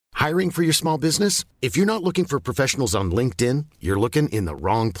Hiring for your small business? If you're not looking for professionals on LinkedIn, you're looking in the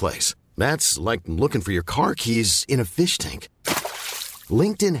wrong place. That's like looking for your car keys in a fish tank.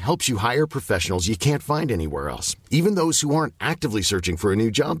 LinkedIn helps you hire professionals you can't find anywhere else, even those who aren't actively searching for a new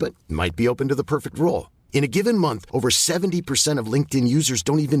job but might be open to the perfect role. In a given month, over 70% of LinkedIn users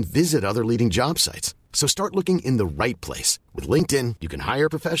don't even visit other leading job sites. So start looking in the right place. With LinkedIn, you can hire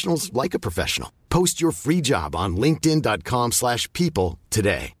professionals like a professional. Post your free job on linkedin.com/people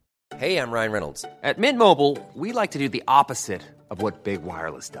today. Hey, I'm Ryan Reynolds. At Mint Mobile, we like to do the opposite of what Big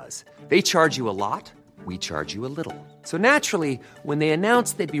Wireless does. They charge you a lot, we charge you a little. So naturally, when they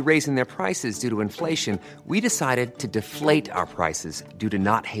announced they'd be raising their prices due to inflation, we decided to deflate our prices due to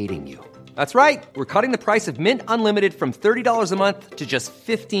not hating you. That's right. We're cutting the price of Mint Unlimited from $30 a month to just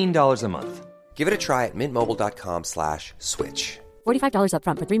 $15 a month. Give it a try at mintmobile.com/switch. $45 up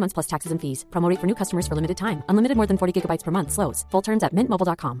front for 3 months plus taxes and fees. Promo rate for new customers for limited time. Unlimited more than 40 gigabytes per month slows. Full terms at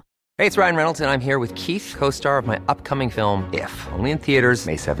mintmobile.com. Hey, it's Ryan Reynolds, and I'm here with Keith, co-star of my upcoming film, If, only in theaters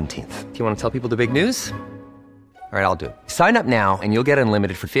May 17th. Do you want to tell people the big news? All right, I'll do it. Sign up now and you'll get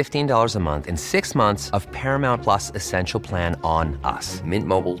unlimited for $15 a month and 6 months of Paramount Plus Essential Plan on us.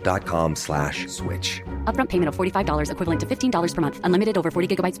 mintmobile.com/switch. Upfront payment of $45 equivalent to $15 per month. Unlimited over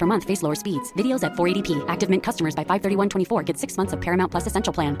 40 gigabytes per month. Face lower speeds. Videos at 480p. Active Mint customers by 531.24 get 6 months of Paramount Plus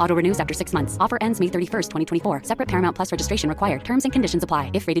Essential Plan. Auto renews after 6 months. Offer ends May 31st, 2024. Separate Paramount Plus registration required. Terms and conditions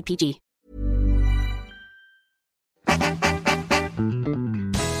apply if rated PG.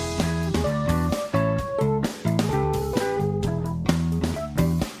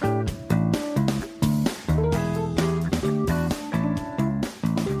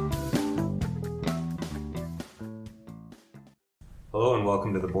 Hello and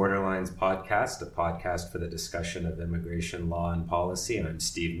welcome to the Borderlines podcast, a podcast for the discussion of immigration law and policy. I'm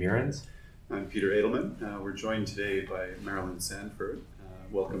Steve Mearns. I'm Peter Edelman. We're joined today by Marilyn Sanford.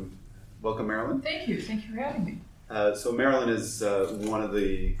 Welcome, Marilyn. Thank you. Thank you for having me. So Marilyn is one of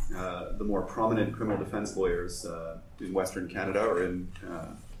the more prominent criminal defense lawyers in Western Canada, or in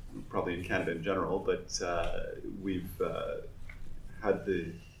probably in Canada in general. But we've had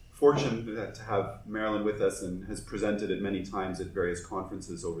the fortune to have Marilyn with us, and has presented it many times at various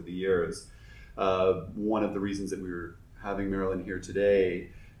conferences over the years. One of the reasons that we were having Marilyn here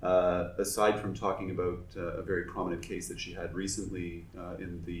today, aside from talking about a very prominent case that she had recently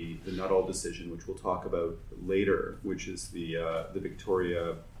in the Nuttall decision, which we'll talk about later, which is the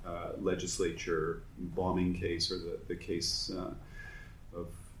Victoria legislature bombing case, or the case of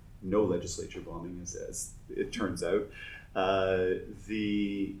no legislature bombing, as it turns out.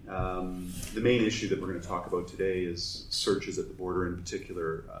 The main issue that we're going to talk about today is searches at the border, in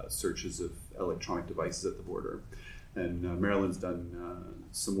particular searches of electronic devices at the border. And Marilyn's done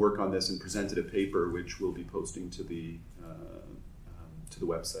some work on this and presented a paper which we'll be posting to the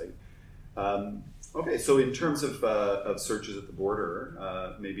website. Okay, so in terms of searches at the border,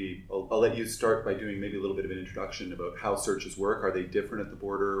 maybe I'll let you start by doing maybe a little bit of an introduction about how searches work. Are they different at the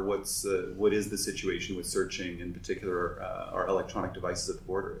border? What is the situation with searching, in particular, our electronic devices at the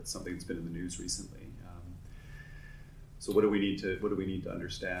border? It's something that's been in the news recently. So what do we need to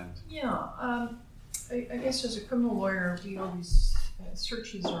understand? Yeah, I guess as a criminal lawyer, we always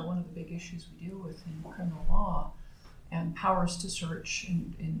searches are one of the big issues we deal with in criminal law, and powers to search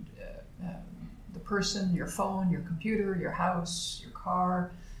in the person, your phone, your computer, your house, your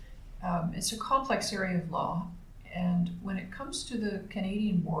car. It's a complex area of law, and when it comes to the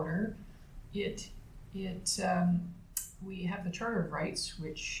Canadian border, we have the Charter of Rights,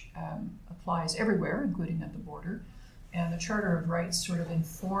 which applies everywhere, including at the border. And the Charter of Rights sort of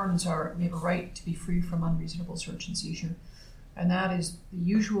informs we have a right to be free from unreasonable search and seizure. And that is the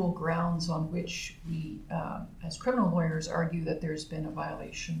usual grounds on which we, as criminal lawyers, argue that there's been a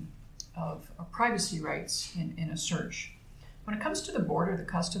violation of privacy rights in a search. When it comes to the border, the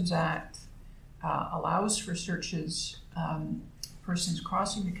Customs Act allows for searches, persons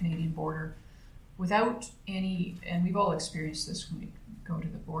crossing the Canadian border without any, and we've all experienced this when we go to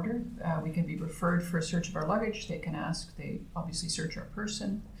the border, we can be referred for a search of our luggage. They obviously search our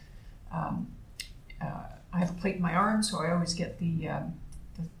person. I have a plate in my arm, so I always get the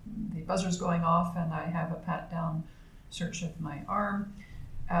buzzers going off, and I have a pat-down search of my arm.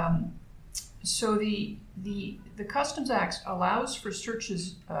 So the Customs Act allows for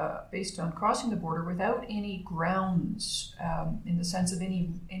searches based on crossing the border without any grounds, in the sense of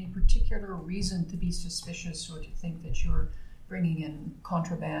any particular reason to be suspicious or to think that you're bringing in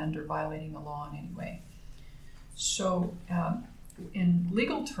contraband or violating the law in any way. So in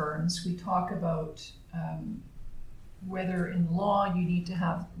legal terms, we talk about whether in law you need to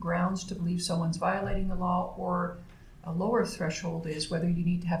have grounds to believe someone's violating the law, or A lower threshold is whether you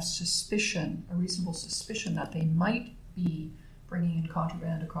need to have suspicion, a reasonable suspicion that they might be bringing in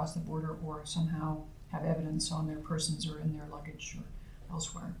contraband across the border or somehow have evidence on their persons or in their luggage or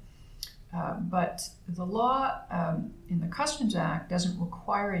elsewhere. But the law in the Customs Act doesn't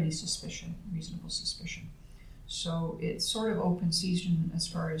require any suspicion, reasonable suspicion. So it's sort of open season as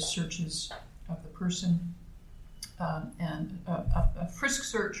far as searches of the person and a frisk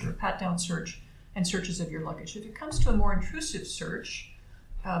search or a pat-down search and searches of your luggage. If it comes to a more intrusive search,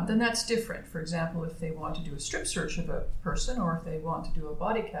 then that's different. For example, if they want to do a strip search of a person or if they want to do a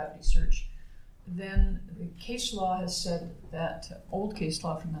body cavity search, then the case law has said that, old case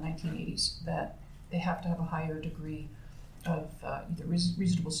law from the 1980s, that they have to have a higher degree of either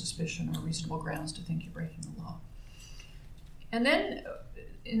reasonable suspicion or reasonable grounds to think you're breaking the law. And then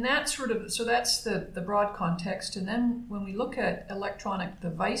in that so that's the broad context. And then when we look at electronic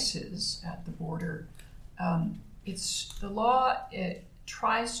devices at the border, it's the law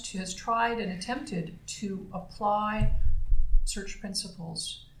has tried and attempted to apply search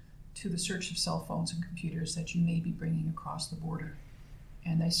principles to the search of cell phones and computers that you may be bringing across the border.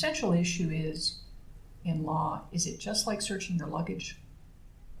 And the essential issue is, in law, is it just like searching your luggage,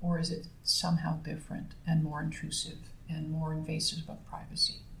 or is it somehow different and more intrusive and more invasive of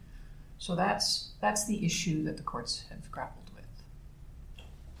privacy? So that's the issue that the courts have grappled with.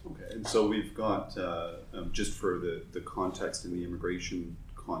 Okay, and so we've got, just for the context in the immigration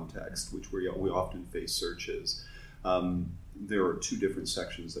context, which we often face searches, there are two different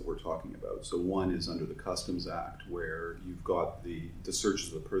sections that we're talking about. So one is under the Customs Act, where you've got the searches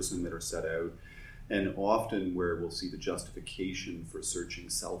of the person that are set out, and often where we'll see the justification for searching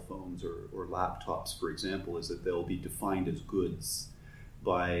cell phones or laptops, for example, is that they'll be defined as goods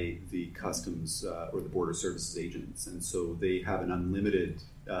by the Customs or the Border Services agents. And so they have an unlimited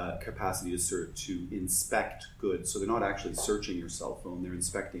capacity to inspect goods. So they're not actually searching your cell phone, they're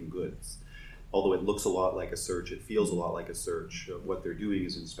inspecting goods. Although it looks a lot like a search, it feels a lot like a search. What they're doing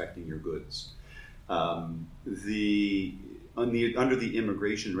is inspecting your goods. Under the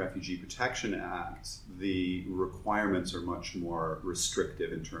Immigration and Refugee Protection Act, the requirements are much more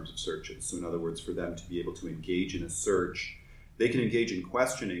restrictive in terms of searches. So in other words, for them to be able to engage in a search, they can engage in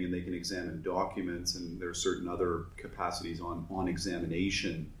questioning and they can examine documents, and there are certain other capacities on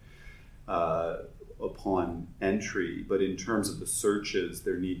examination upon entry. But in terms of the searches,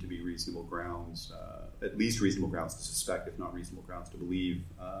 there need to be reasonable grounds, at least reasonable grounds to suspect, if not reasonable grounds to believe,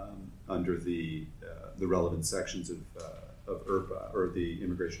 under the relevant sections of IRPA, or the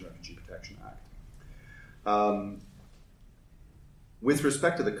Immigration and Refugee Protection Act. With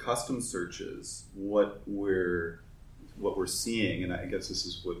respect to the customs searches, what we're seeing, and I guess this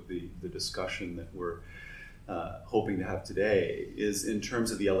is what the discussion that we're hoping to have today, is in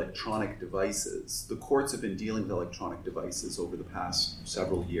terms of the electronic devices. The courts have been dealing with electronic devices over the past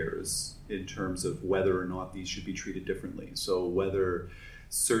several years in terms of whether or not these should be treated differently. So whether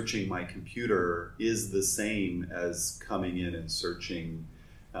searching my computer is the same as coming in and searching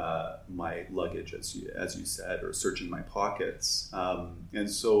my luggage, as you said, or searching my pockets. And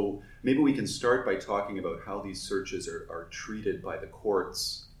so maybe we can start by talking about how these searches are treated by the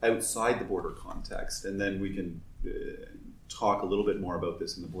courts outside the border context, and then we can talk a little bit more about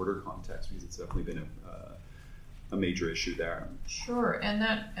this in the border context, because it's definitely been a major issue there. Sure, and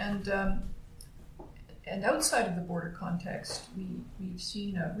outside of the border context, we've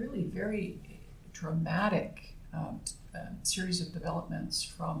seen a really very dramatic series of developments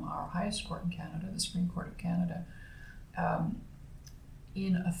from our highest court in Canada, the Supreme Court of Canada,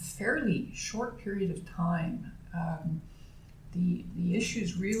 in a fairly short period of time. The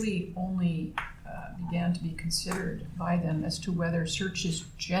issues really only began to be considered by them as to whether searches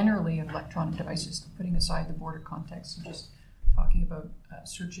generally of electronic devices, putting aside the border context and just talking about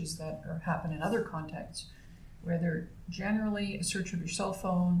searches that happen in other contexts, whether generally a search of your cell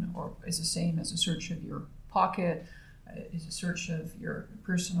phone or is the same as a search of your pocket, is a search of your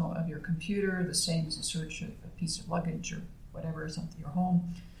computer the same as a search of a piece of luggage or whatever, something your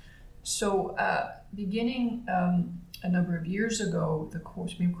home. So beginning a number of years ago, the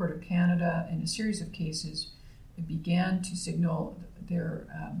Supreme Court of Canada, in a series of cases, began to signal their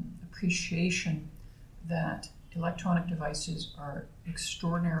appreciation that electronic devices are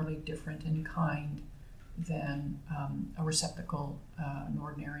extraordinarily different in kind than a receptacle,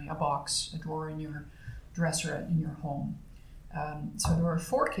 a box, a drawer in your dresser in your home. So there are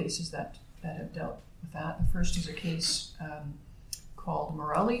 4 cases that have dealt with that. The first is a case called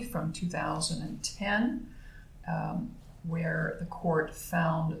Marilyn from 2010, where the court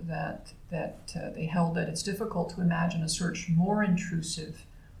found that they held that it's difficult to imagine a search more intrusive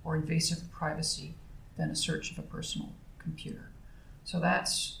or invasive of privacy than a search of a personal computer. So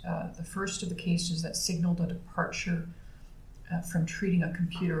that's the first of the cases that signaled a departure from treating a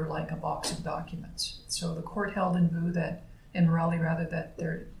computer like a box of documents. So the court held in Marilyn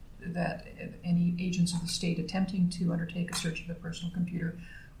that any agents of the state attempting to undertake a search of a personal computer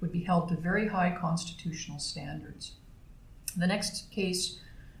would be held to very high constitutional standards. The next case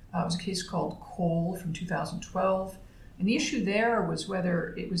was a case called Cole from 2012. And the issue there was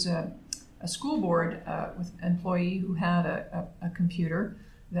whether it was a school board with an employee who had a computer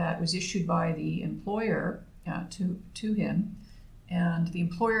that was issued by the employer to him. And the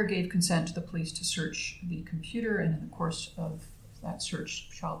employer gave consent to the police to search the computer, and in the course of that search,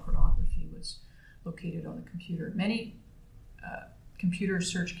 child pornography was located on the computer. Many computer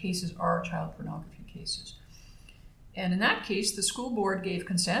search cases are child pornography cases. And in that case, the school board gave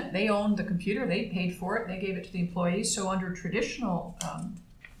consent. They owned the computer. They paid for it. They gave it to the employees. So under traditional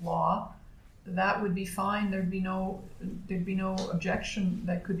law, that would be fine. There'd be no objection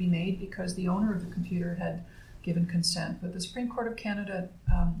that could be made because the owner of the computer had given consent. But the Supreme Court of Canada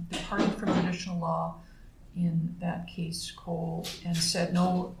departed from traditional law in that case, Cole, and said,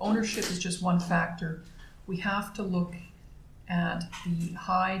 no, ownership is just one factor. We have to look at the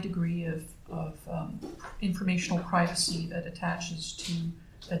high degree of informational privacy that attaches to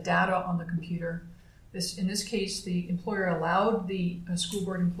the data on the computer. In this case, the employer allowed the school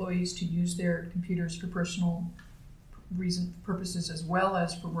board employees to use their computers for personal purposes as well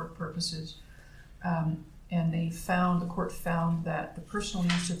as for work purposes. And the court found that the personal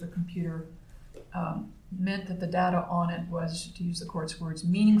use of the computer meant that the data on it was, to use the court's words,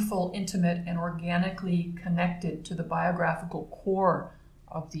 meaningful, intimate, and organically connected to the biographical core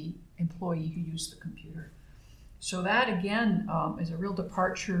of the employee who used the computer. So that, again, is a real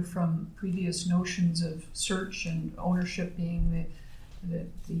departure from previous notions of search and ownership being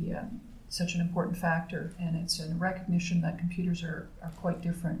such an important factor, and it's a recognition that computers are quite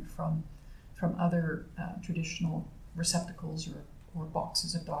different from other traditional receptacles or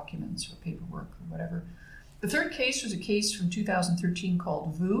boxes of documents or paperwork or whatever. The third case was a case from 2013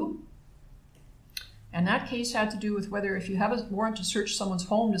 called Vu. And that case had to do with whether if you have a warrant to search someone's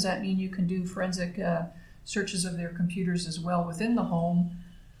home, does that mean you can do forensic searches of their computers as well within the home?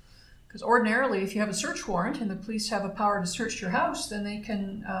 Because ordinarily, if you have a search warrant and the police have a power to search your house, then they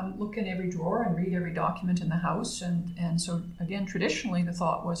can look in every drawer and read every document in the house. And so, again, traditionally, the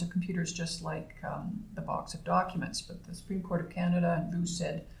thought was a computer is just like the box of documents. But the Supreme Court of Canada and Vu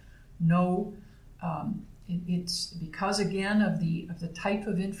said no. It's because, again, of the type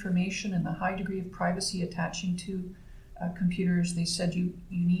of information and the high degree of privacy attaching to computers. They said you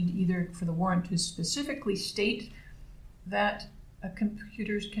need either for the warrant to specifically state that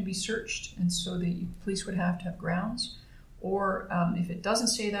computers can be searched, and so the police would have to have grounds, or if it doesn't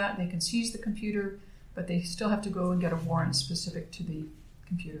say that, they can seize the computer, but they still have to go and get a warrant specific to the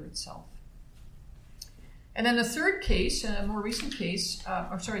computer itself. And then the third case, a more recent case,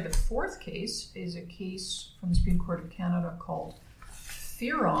 the fourth case is a case from the Supreme Court of Canada called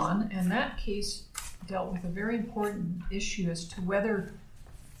Fearon, and that case dealt with a very important issue as to whether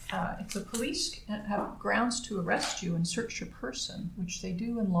if the police have grounds to arrest you and search your person, which they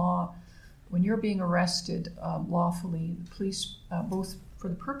do in law, when you're being arrested lawfully, the police, both for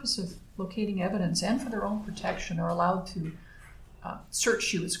the purpose of locating evidence and for their own protection, are allowed to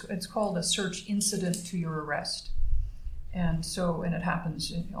search you. It's called a search incident to your arrest. And it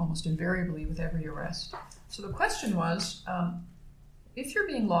happens almost invariably with every arrest. So the question was, if you're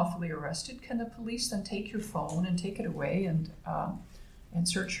being lawfully arrested, can the police then take your phone and take it away and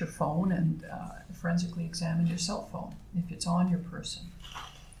search your phone and forensically examine your cell phone if it's on your person?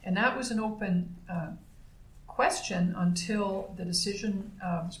 And that was an open question until the decision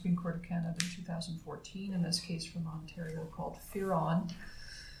of the Supreme Court of Canada in 2014, in this case from Ontario called Fearon.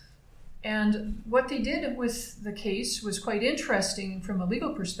 And what they did with the case was quite interesting from a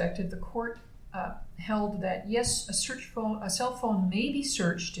legal perspective. The court held that, yes, a cell phone may be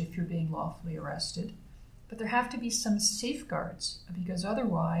searched if you're being lawfully arrested, but there have to be some safeguards, because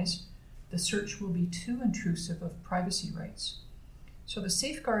otherwise the search will be too intrusive of privacy rights. So the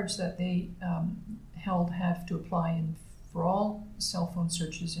safeguards that they held have to apply for all cell phone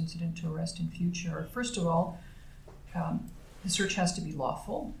searches incident to arrest in future are, first of all, the search has to be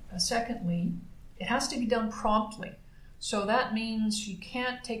lawful. Secondly, it has to be done promptly. So that means you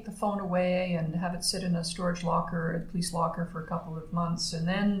can't take the phone away and have it sit in a storage locker, a police locker, for a couple of months and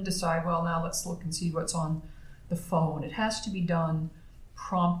then decide, well, now let's look and see what's on the phone. It has to be done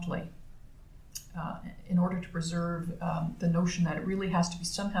promptly in order to preserve the notion that it really has to be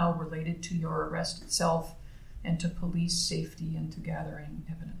somehow related to your arrest itself and to police safety and to gathering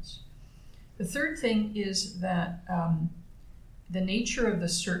evidence. The third thing is that the nature of the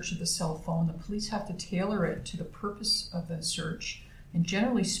search of the cell phone, the police have to tailor it to the purpose of the search. And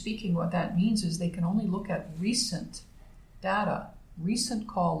generally speaking, what that means is they can only look at recent data, recent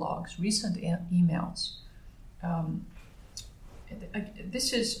call logs, recent emails.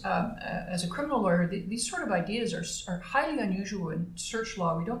 This is, as a criminal lawyer, these sort of ideas are highly unusual in search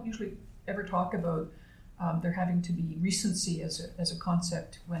law. We don't usually ever talk about there having to be recency as a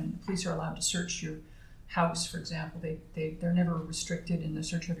concept when police are allowed to search your house, for example. They're never restricted in the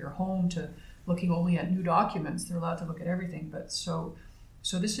search of your home to looking only at new documents. They're allowed to look at everything. But so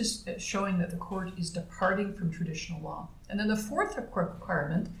this is showing that the court is departing from traditional law. And then the fourth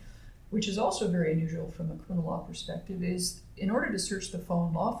requirement, which is also very unusual from a criminal law perspective, is in order to search the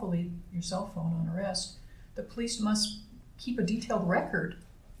phone lawfully, your cell phone on arrest, the police must keep a detailed record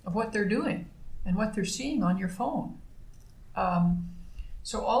of what they're doing and what they're seeing on your phone.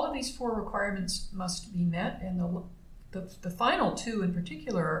 So all of these four requirements must be met, and the final two in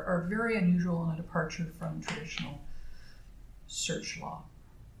particular are very unusual and a departure from traditional search law.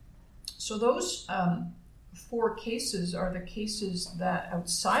 So those four cases are the cases that,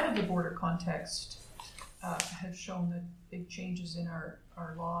 outside of the border context, have shown that big changes in our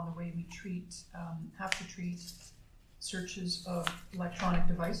law and the way we have to treat searches of electronic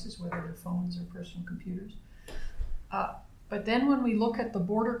devices, whether they're phones or personal computers. But then when we look at the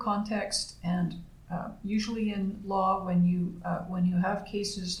border context, and usually in law, when you have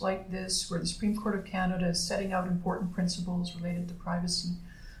cases like this, where the Supreme Court of Canada is setting out important principles related to privacy,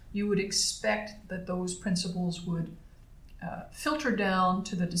 you would expect that those principles would filter down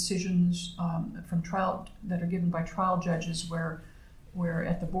to the decisions from trial that are given by trial judges, where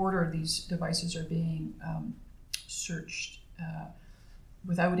at the border these devices are being searched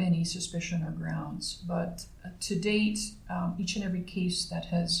without any suspicion or grounds. But to date, each and every case that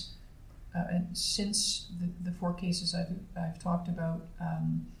has, and since the four cases I've talked about,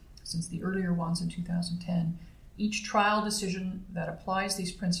 since the earlier ones in 2010, each trial decision that applies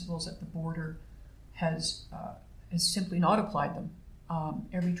these principles at the border has simply not applied them.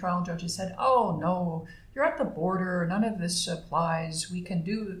 Every trial judge has said, "Oh no, you're at the border, none of this applies.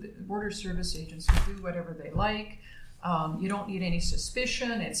 The border service agents can do whatever they like. You don't need any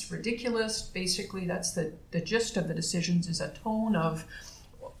suspicion, it's ridiculous." Basically, that's the gist of the decisions, is a tone of,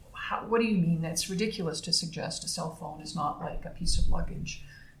 what do you mean it's ridiculous to suggest a cell phone is not like a piece of luggage?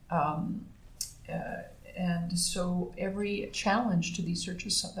 And so every challenge to these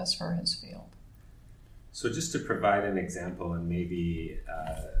searches thus far has failed. So just to provide an example and maybe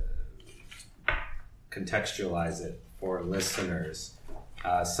contextualize it for listeners,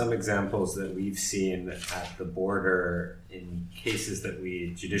 some examples that we've seen at the border in cases that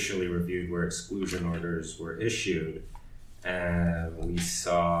we judicially reviewed where exclusion orders were issued. And we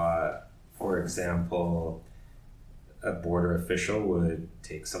saw, for example, a border official would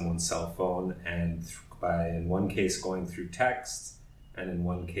take someone's cell phone and in one case going through text, and in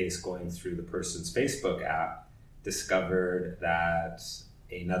one case going through the person's Facebook app, discovered that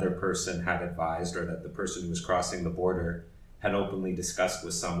another person had advised, or that the person who was crossing the border had openly discussed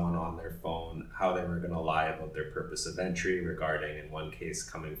with someone on their phone how they were going to lie about their purpose of entry, regarding, in one case,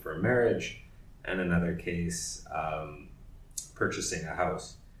 coming for a marriage, and another case, purchasing a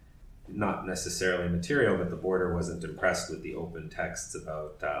house. Not necessarily material, but the border wasn't impressed with the open texts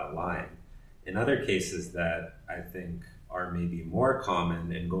about lying. In other cases that I think are maybe more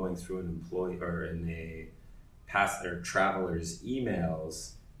common, in going through an employee or in a traveler's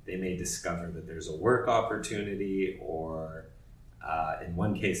emails, they may discover that there's a work opportunity, or in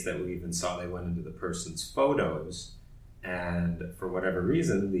one case that we even saw, they went into the person's photos, and for whatever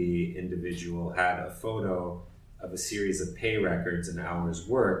reason, the individual had a photo of a series of pay records and hours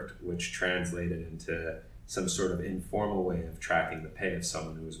worked, which translated into some sort of informal way of tracking the pay of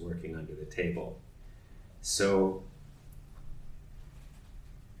someone who was working under the table. So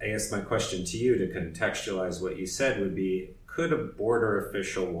I guess my question to you, to contextualize what you said, would be, could a border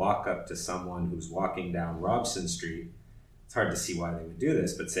official walk up to someone who's walking down Robson Street? It's hard to see why they would do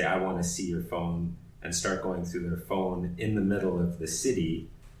this, but say, "I want to see your phone," and start going through their phone in the middle of the city,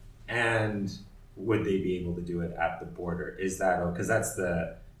 and would they be able to do it at the border? Is that, because that's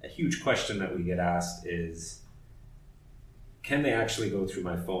a huge question that we get asked, is, can they actually go through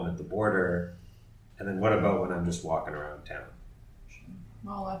my phone at the border? And then what about when I'm just walking around town?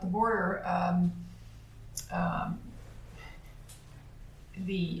 Well, at the border,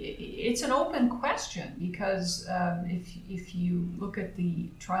 it's an open question, because if you look at the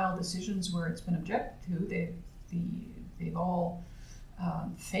trial decisions where it's been objected to, they've all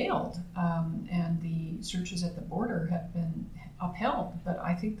failed, and the searches at the border have been upheld. But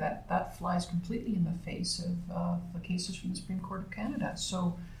I think that flies completely in the face of the cases from the Supreme Court of Canada.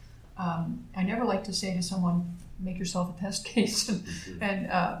 So I never like to say to someone, make yourself a test case,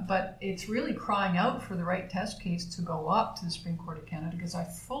 but it's really crying out for the right test case to go up to the Supreme Court of Canada, because I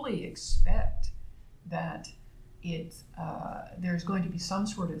fully expect that there's going to be some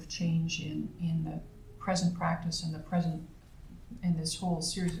sort of change in the present practice and in this whole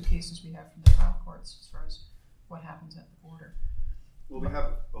series of cases we have from the trial courts as far as what happens at the border. Well, we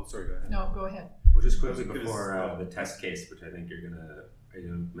have. Oh, sorry. Go ahead. No, go ahead. Well, just quickly before the test case, which I think are you going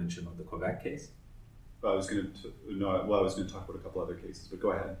to mention about the Quebec case? I was going to talk about a couple other cases, but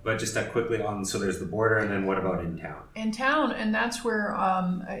go ahead. But just quickly on, so there's the border, and then what about in town? In town, and that's where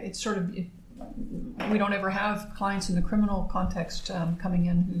it's sort of. We don't ever have clients in the criminal context coming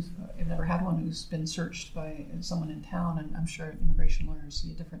in I've never had one who's been searched by someone in town, and I'm sure immigration lawyers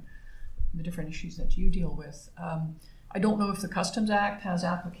see the different issues that you deal with. I don't know if the Customs Act has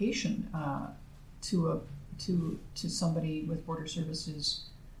application to somebody with border services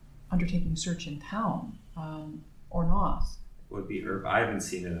undertaking search in town or not. Would be I haven't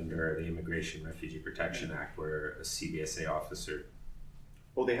seen it under the Immigration Refugee Protection Act, where a CBSA officer.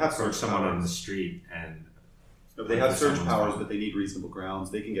 Well, they have search someone powers on the street, and they have search powers, but they need reasonable grounds.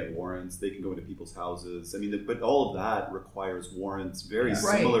 They can get warrants. They can go into people's houses. I mean, but all of that requires warrants, very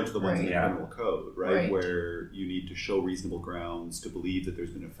similar to the ones in the criminal code, right? Where you need to show reasonable grounds to believe that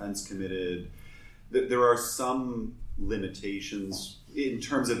there's been offense committed. There are some limitations in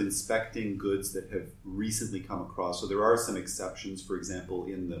terms of inspecting goods that have recently come across. So there are some exceptions, for example,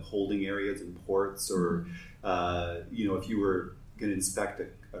 in the holding areas in ports, or if you were going to inspect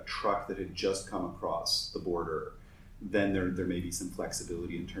a truck that had just come across the border, then there may be some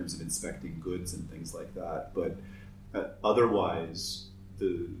flexibility in terms of inspecting goods and things like that. But otherwise,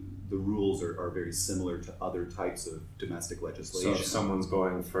 the rules are very similar to other types of domestic legislation. So if someone's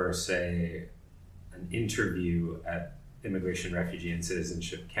going for, say, an interview at Immigration, Refugee and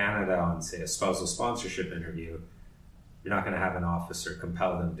Citizenship Canada on, say, a spousal sponsorship interview, you're not going to have an officer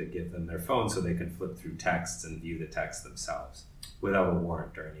compel them to give them their phone so they can flip through texts and view the text themselves without a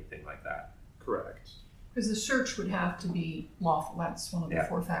warrant or anything like that. Correct. Because the search would have to be lawful. That's one of the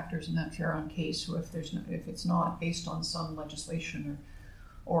four factors in that Farron case. So if it's not based on some legislation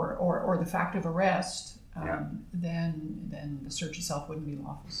or the fact of arrest, then the search itself wouldn't be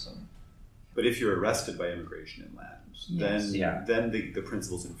lawful. So. But if you're arrested by immigration inland, then the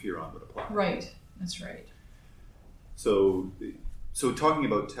principles in Farron would apply. Right. That's right. So talking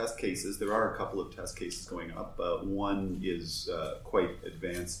about test cases, there are a couple of test cases going up. One is quite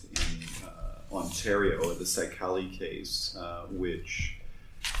advanced in Ontario, the Saikali case, which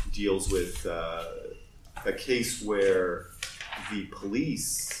deals with a case where the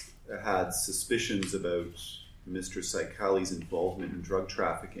police had suspicions about Mr. Saikali's involvement in drug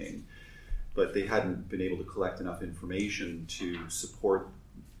trafficking, but they hadn't been able to collect enough information to support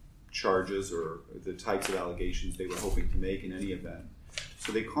charges or the types of allegations they were hoping to make in any event.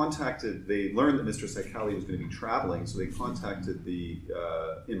 So they learned that Mr. Saikali was going to be traveling, so they contacted the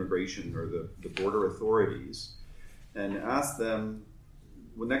immigration or the border authorities and asked them,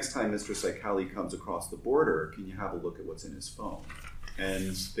 well, next time Mr. Saikali comes across the border, can you have a look at what's in his phone?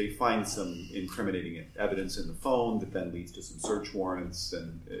 And they find some incriminating evidence in the phone that then leads to some search warrants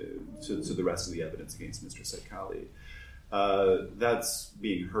and to the rest of the evidence against Mr. Saikali. That's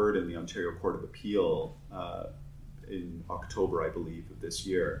being heard in the Ontario Court of Appeal in October, I believe, of this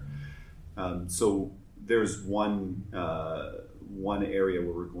year. So there's one area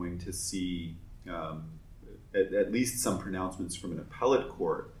where we're going to see at least some pronouncements from an appellate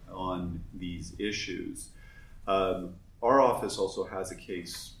court on these issues. Our office also has a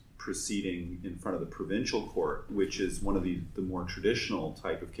case proceeding in front of the provincial court, which is one of the more traditional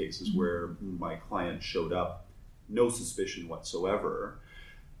type of cases where my client showed up, no suspicion whatsoever.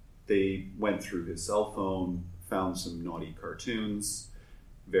 They went through his cell phone, found some naughty cartoons,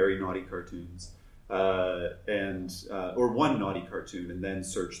 very naughty cartoons, or one naughty cartoon, and then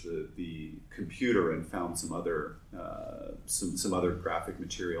searched the computer and found some other graphic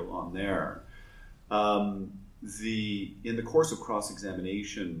material on there. In the course of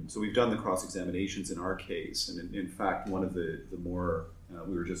cross-examination, so we've done the cross-examinations in our case, and in fact, one of the more,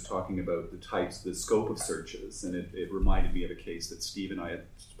 we were just talking about the scope of searches, and it reminded me of a case that Steve and I had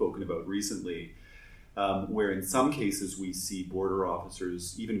spoken about recently, where in some cases we see border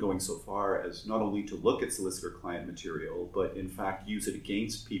officers even going so far as not only to look at solicitor-client material, but in fact use it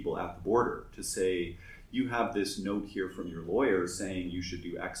against people at the border to say, you have this note here from your lawyer saying you should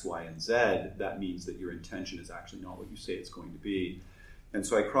do X, Y, and Z. That means that your intention is actually not what you say it's going to be. And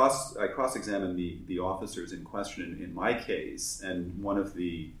so I cross-examined the officers in question in my case, and one of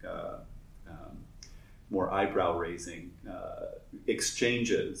the more eyebrow-raising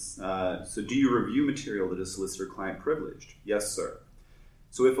exchanges. So do you review material that is solicitor-client privileged? Yes, sir.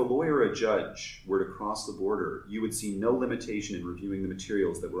 So if a lawyer or a judge were to cross the border, you would see no limitation in reviewing the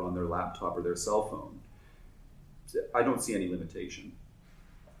materials that were on their laptop or their cell phone. I don't see any limitation.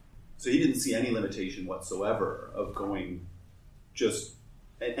 So he didn't see any limitation whatsoever of going just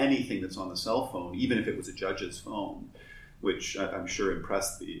anything that's on the cell phone, even if it was a judge's phone, which I'm sure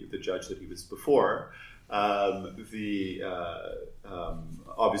impressed the judge that he was before.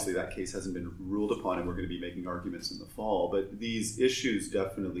 Obviously that case hasn't been ruled upon, and we're going to be making arguments in the fall, but these issues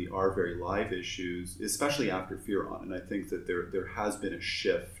definitely are very live issues, especially after Fearon, and I think that there has been a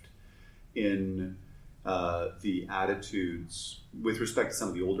shift in the attitudes with respect to some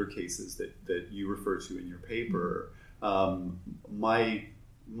of the older cases that you refer to in your paper. My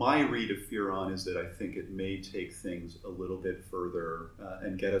read of Fearon is that I think it may take things a little bit further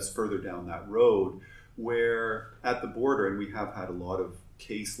and get us further down that road, where at the border, and we have had a lot of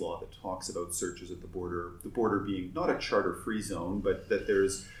case law that talks about searches at the border being not a charter-free zone, but that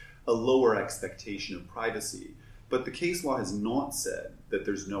there's a lower expectation of privacy. But the case law has not said that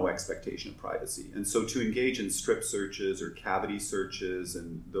there's no expectation of privacy. And so to engage in strip searches or cavity searches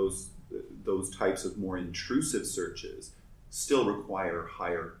and those types of more intrusive searches still require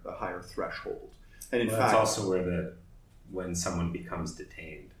a higher threshold. And in fact, that's also where when someone becomes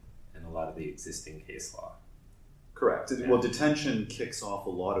detained in a lot of the existing case law. Correct. Yeah. Well, detention kicks off a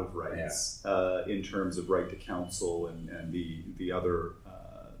lot of rights in terms of right to counsel and the other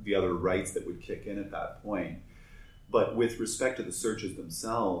rights that would kick in at that point. But with respect to the searches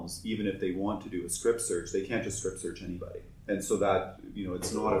themselves, even if they want to do a strip search, they can't just strip search anybody. And so that,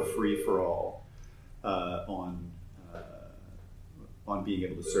 it's not a free for all on being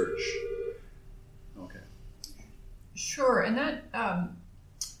able to search. Okay. Sure, and that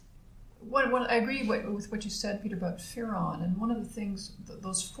what I agree with what you said, Peter, about Fearon. And one of the things,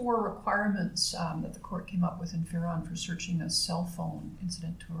 those 4 requirements that the court came up with in Fearon for searching a cell phone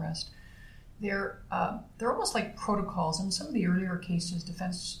incident to arrest, they're almost like protocols. In some of the earlier cases, the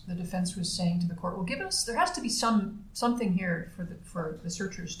defense was saying to the court, "Well, there has to be something here for the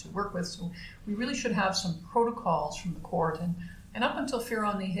searchers to work with. So we really should have some protocols from the court." And up until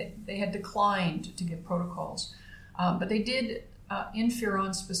Fearon, they had declined to give protocols, but they did in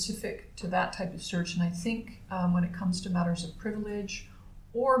Fearon specific to that type of search. And I think when it comes to matters of privilege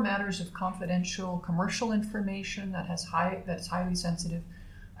or matters of confidential commercial information that's highly sensitive,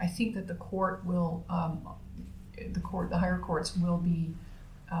 I think that the higher courts will be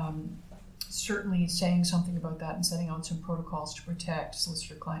certainly saying something about that and setting out some protocols to protect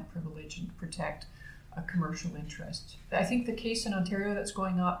solicitor-client privilege and protect a commercial interest. I think the case in Ontario that's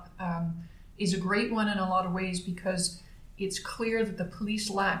going up is a great one in a lot of ways, because it's clear that the police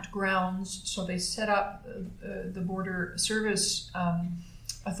lacked grounds, so they set up the border service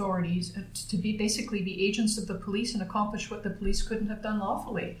authorities to basically be agents of the police and accomplish what the police couldn't have done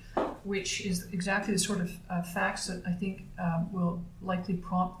lawfully, which is exactly the sort of facts that I think will likely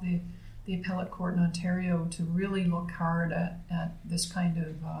prompt the appellate court in Ontario to really look hard at this kind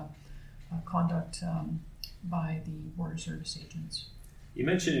of conduct by the border service agents. You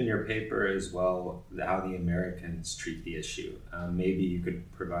mentioned in your paper as well how the Americans treat the issue. Maybe you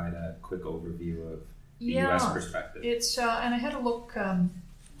could provide a quick overview of the U.S. perspective. It's and I had a look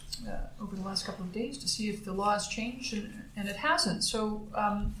over the last couple of days to see if the law has changed, and it hasn't. So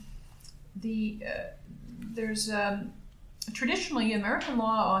there's traditionally American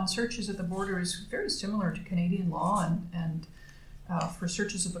law on searches at the border is very similar to Canadian law, and for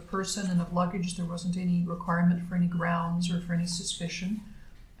searches of a person and of luggage, there wasn't any requirement for any grounds or for any suspicion.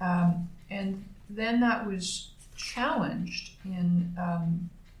 And then that was challenged in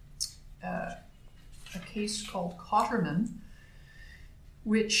a case called Cotterman,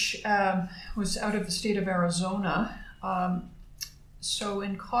 which was out of the state of Arizona. So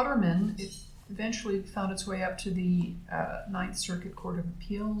in Cotterman, it eventually found its way up to the Ninth Circuit Court of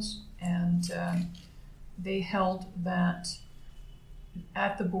Appeals, and they held that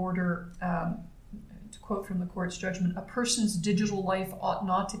at the border, to quote from the court's judgment, a person's digital life ought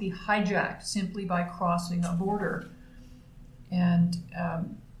not to be hijacked simply by crossing a border. And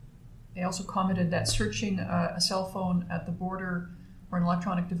they also commented that searching a cell phone at the border or an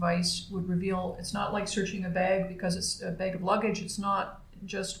electronic device would reveal it's not like searching a bag because it's a bag of luggage. It's not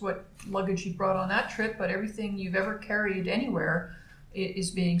just what luggage you brought on that trip, but everything you've ever carried anywhere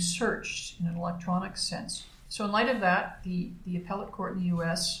is being searched in an electronic sense. So in light of that, the appellate court in the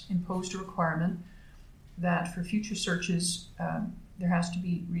U.S. imposed a requirement that for future searches, there has to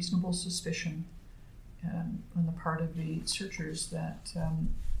be reasonable suspicion on the part of the searchers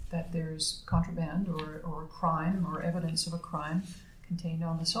that there's contraband or a crime or evidence of a crime contained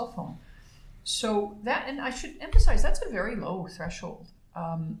on the cell phone. So that, and I should emphasize, that's a very low threshold.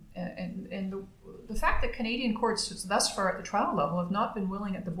 And the fact that Canadian courts thus far at the trial level have not been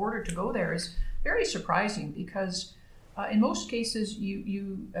willing at the border to go there is very surprising, because in most cases, if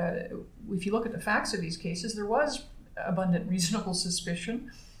you look at the facts of these cases, there was abundant reasonable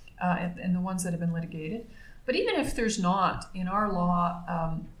suspicion in the ones that have been litigated. But even if there's not, in our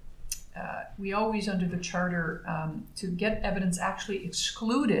law, we always, under the Charter, to get evidence actually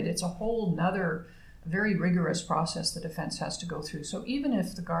excluded, it's a whole nother very rigorous process the defense has to go through. So even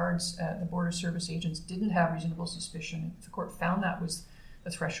if the guards, the border service agents, didn't have reasonable suspicion, if the court found that was the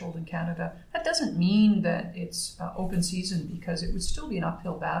threshold in Canada, that doesn't mean that it's open season, because it would still be an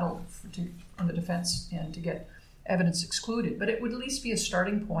uphill battle on the defense end to get evidence excluded. But it would at least be a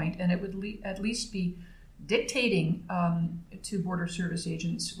starting point, and it would at least be dictating to border service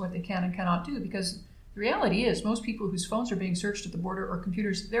agents what they can and cannot do, because the reality is most people whose phones are being searched at the border or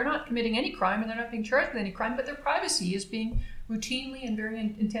computers, they're not committing any crime and they're not being charged with any crime, but their privacy is being routinely and very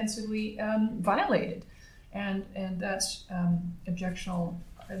intensively violated. And that's objectionable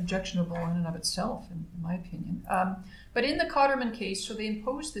in and of itself, in my opinion. But in the Cotterman case, so they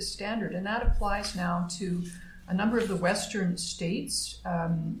imposed this standard, and that applies now to a number of the western states,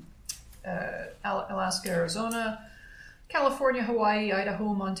 Alaska, Arizona, California, Hawaii,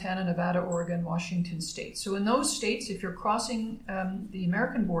 Idaho, Montana, Nevada, Oregon, Washington state. So in those states, if you're crossing the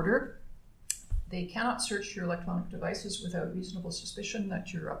American border, they cannot search your electronic devices without reasonable suspicion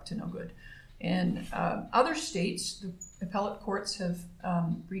that you're up to no good. In other states, the appellate courts have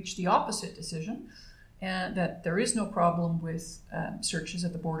reached the opposite decision, and that there is no problem with searches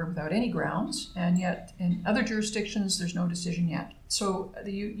at the border without any grounds, and yet in other jurisdictions, there's no decision yet. So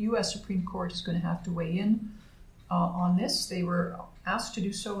the U.S. Supreme Court is going to have to weigh in on this. They were asked to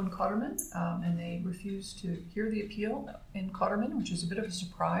do so in Cotterman, and they refused to hear the appeal in Cotterman, which is a bit of a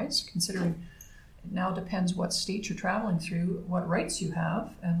surprise, considering it now depends what state you're traveling through, what rights you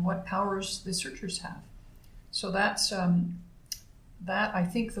have, and what powers the searchers have. So that's that. I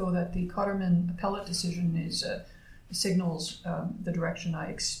think, though, that the Cotterman appellate decision signals the direction I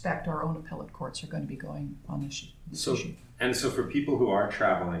expect our own appellate courts are going to be going on this issue. And so for people who are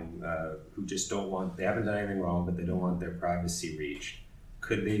traveling, who just they haven't done anything wrong, but they don't want their privacy reached,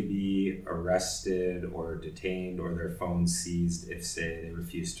 could they be arrested or detained or their phone seized if, say, they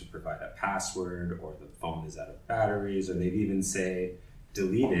refuse to provide a password, or the phone is out of batteries, or they've even, say,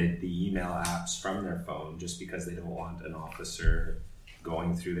 deleted the email apps from their phone just because they don't want an officer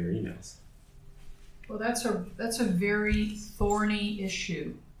going through their emails? Well, that's a very thorny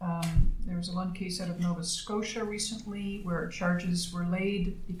issue. There was one case out of Nova Scotia recently where charges were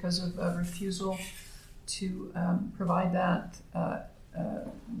laid because of a refusal to provide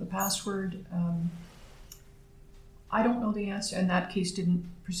the password. I don't know the answer, and that case didn't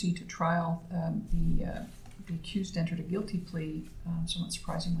proceed to trial. The accused entered a guilty plea, somewhat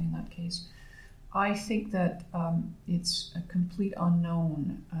surprisingly in that case. I think that it's a complete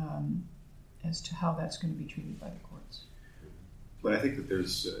unknown as to how that's going to be treated by the courts. But I think that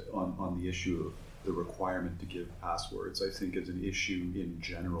there's, on the issue of the requirement to give passwords, I think is an issue in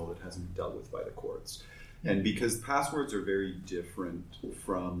general that hasn't been dealt with by the courts. And because passwords are very different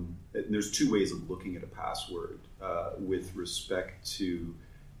from, there's two ways of looking at a password with respect to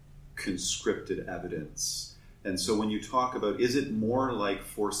conscripted evidence. And so when you talk about, is it more like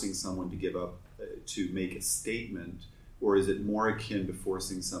forcing someone to give up, to make a statement, or is it more akin to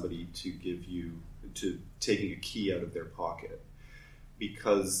forcing somebody to taking a key out of their pocket?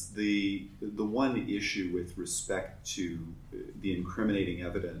 Because the one issue with respect to the incriminating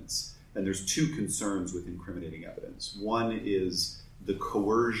evidence, and there's two concerns with incriminating evidence. One is the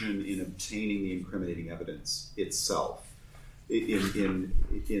coercion in obtaining the incriminating evidence itself, in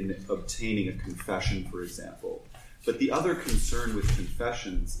obtaining a confession, for example. But the other concern with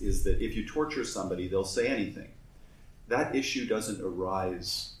confessions is that if you torture somebody, they'll say anything. That issue doesn't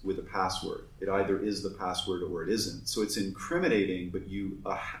arise with a password. It either is the password or it isn't. So it's incriminating, but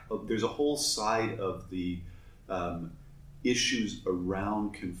there's a whole side of the issues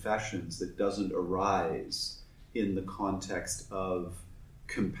around confessions that doesn't arise in the context of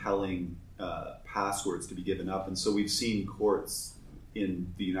compelling passwords to be given up. And so we've seen courts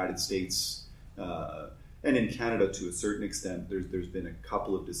in the United States and in Canada to a certain extent. There's been a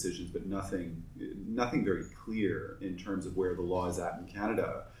couple of decisions, but nothing very clear in terms of where the law is at in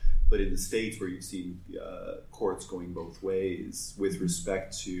Canada. But in the States, where you've seen courts going both ways with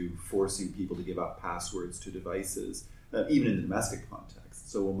respect to forcing people to give up passwords to devices, even in the domestic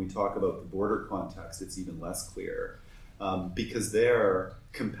context. So when we talk about the border context, it's even less clear because there,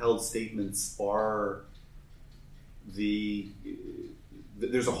 compelled statements are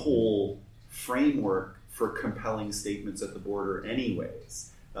there's a whole framework for compelling statements at the border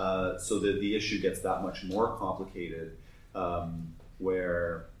anyways, so that the issue gets that much more complicated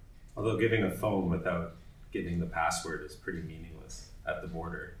where... Although giving a phone without giving the password is pretty meaningless at the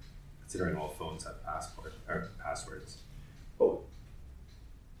border, considering all phones have passwords. Oh,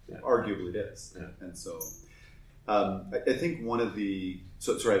 yeah. Arguably it is. Yeah. And so I think one of the...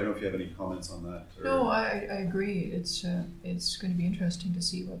 sorry, I don't know if you have any comments on that. Or... No, I agree. It's going to be interesting to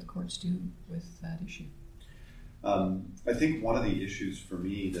see what the courts do with that issue. I think one of the issues for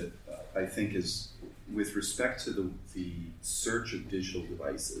me that I think is with respect to the search of digital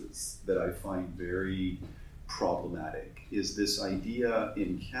devices that I find very problematic is this idea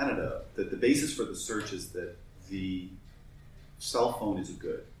in Canada that the basis for the search is that the cell phone is a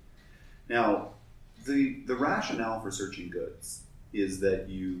good. Now, the rationale for searching goods is that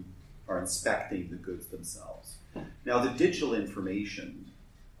you are inspecting the goods themselves. Now, the digital information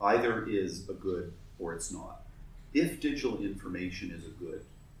either is a good or it's not. If digital information is a good,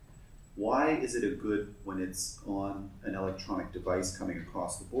 why is it a good when it's on an electronic device coming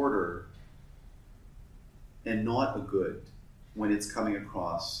across the border and not a good when it's coming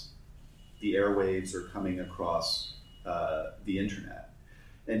across the airwaves or coming across the internet?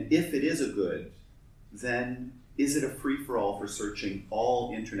 And if it is a good, then is it a free-for-all for searching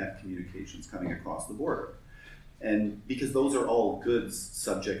all internet communications coming across the border? And because those are all goods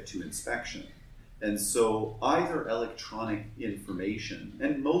subject to inspection. And so either electronic information,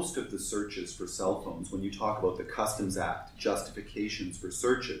 and most of the searches for cell phones, when you talk about the Customs Act justifications for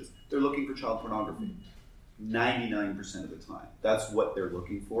searches, they're looking for child pornography. 99% of the time. That's what they're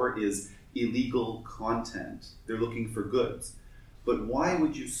looking for, is illegal content. They're looking for goods. But why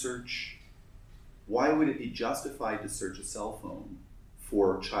would it be justified to search a cell phone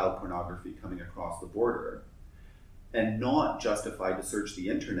for child pornography coming across the border and not justified to search the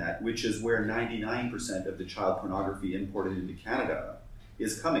internet, which is where 99% of the child pornography imported into Canada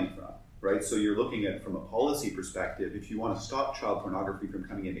is coming from, right? So you're looking at, from a policy perspective, if you want to stop child pornography from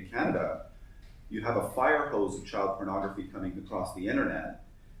coming into Canada, you have a fire hose of child pornography coming across the internet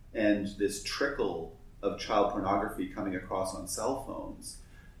and this trickle of child pornography coming across on cell phones.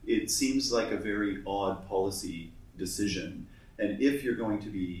 It seems like a very odd policy decision. And if you're going to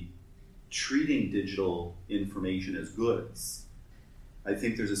be treating digital information as goods, I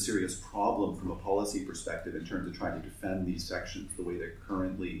think there's a serious problem from a policy perspective in terms of trying to defend these sections the way they're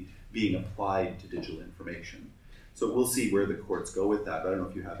currently being applied to digital information. So we'll see where the courts go with that. But I don't know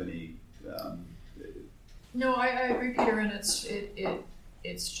if you have any... No, I agree, Peter, and it's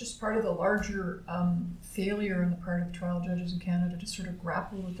just part of the larger failure on the part of trial judges in Canada to sort of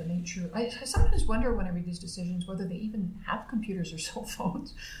grapple with the nature. I sometimes wonder when I read these decisions whether they even have computers or cell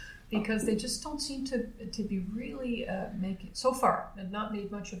phones, because they just don't seem to be really making, so far, and not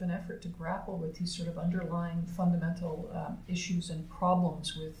made much of an effort to grapple with these sort of underlying fundamental issues and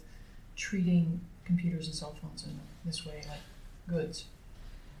problems with treating computers and cell phones in this way, like goods.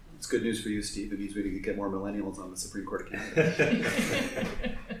 It's good news for you, Steve. It means we can get more millennials on the Supreme Court of Canada.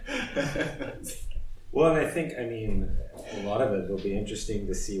 Well, and I think, a lot of it will be interesting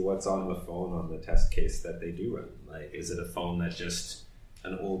to see what's on the phone on the test case that they do run. Like, is it a phone that's just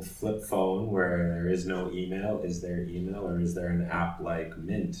an old flip phone where there is no email? Is there email, or is there an app like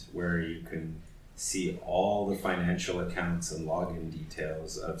Mint where you can see all the financial accounts and login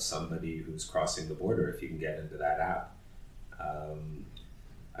details of somebody who's crossing the border if you can get into that app?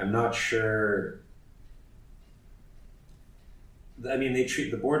 I'm not sure.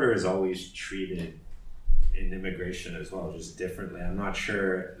 The border is always treated in immigration as well, just differently. I'm not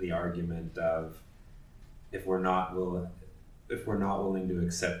sure the argument of if we're not willing to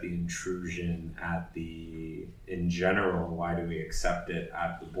accept the intrusion in general, why do we accept it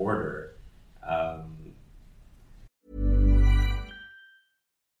at the border?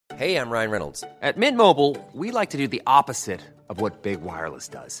 Hey, I'm Ryan Reynolds. At Mint Mobile, we like to do the opposite of what Big Wireless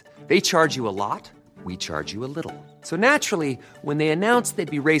does. They charge you a lot, we charge you a little. So naturally, when they announced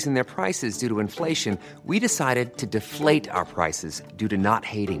they'd be raising their prices due to inflation, we decided to deflate our prices due to not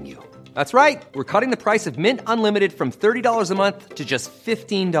hating you. That's right. We're cutting the price of Mint Unlimited from $30 a month to just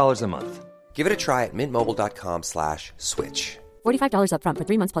 $15 a month. Give it a try at mintmobile.com/switch. $45 up front for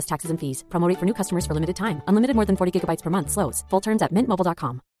 3 months plus taxes and fees. Promo rate for new customers for limited time. Unlimited more than 40 gigabytes per month. Slows full terms at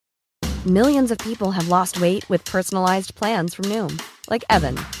mintmobile.com. Millions of people have lost weight with personalized plans from Noom. Like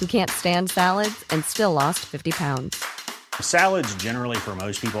Evan, who can't stand salads and still lost 50 pounds. Salads generally for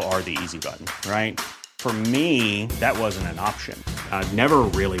most people are the easy button, right? For me, that wasn't an option. I never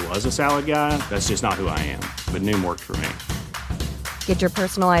really was a salad guy. That's just not who I am. But Noom worked for me. Get your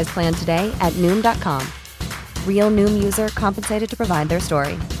personalized plan today at Noom.com. Real Noom user compensated to provide their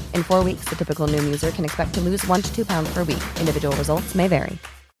story. In 4 weeks, the typical Noom user can expect to lose 1 to 2 pounds per week. Individual results may vary.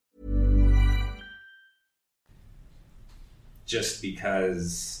 Just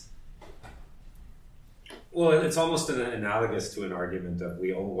because, well, it's almost analogous to an argument of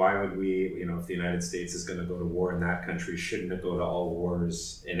why would we, if the United States is going to go to war in that country, shouldn't it go to all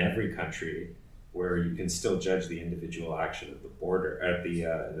wars in every country where you can still judge the individual action at the border, at the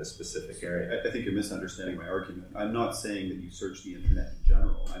in a specific area? I think you're misunderstanding my argument. I'm not saying that you search the internet in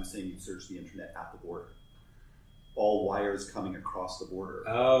general. I'm saying you search the internet at the border. All wires coming across the border.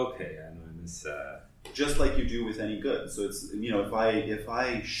 Okay, I know this. Just like you do with any goods. So it's, if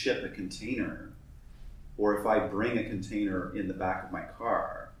I ship a container, or if I bring a container in the back of my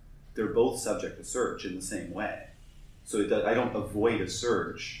car, they're both subject to search in the same way. So I don't avoid a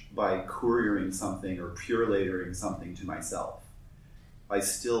search by couriering something or pure-latering something to myself.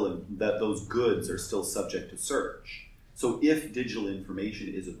 Those goods are still subject to search. So if digital information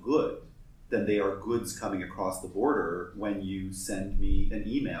is a good, then they are goods coming across the border when you send me an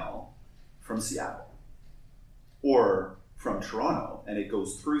email from Seattle or from Toronto and it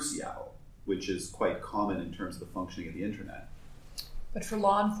goes through Seattle, which is quite common in terms of the functioning of the internet. But for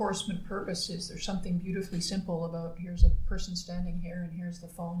law enforcement purposes, there's something beautifully simple about here's a person standing here and here's the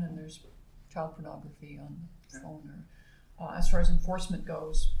phone and there's child pornography on the phone. Or as far as enforcement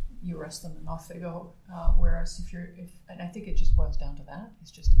goes, you arrest them and off they go. Whereas and I think it just boils down to that.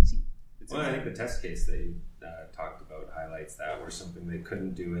 It's just easy. Well, I think the test case they talked about highlights that, where something they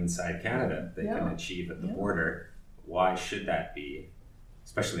couldn't do inside Canada, they can achieve at the border. Why should that be,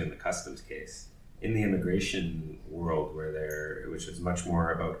 especially in the customs case? In the immigration world, which is much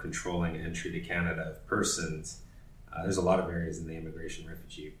more about controlling entry to Canada of persons, there's a lot of areas in the Immigration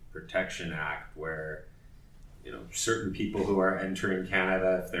Refugee Protection Act where, certain people who are entering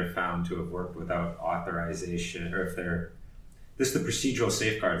Canada, if they're found to have worked without authorization, or if the procedural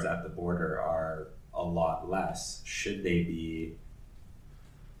safeguards at the border are a lot less. Should they be?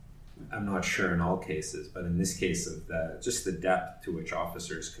 I'm not sure in all cases, but in this case of just the depth to which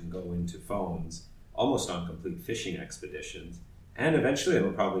officers can go into phones, almost on complete fishing expeditions, and eventually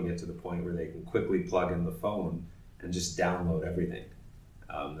it'll probably get to the point where they can quickly plug in the phone and just download everything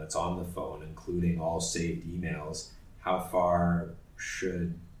that's on the phone, including all saved emails. How far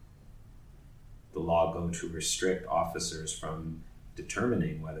should the law go to restrict officers from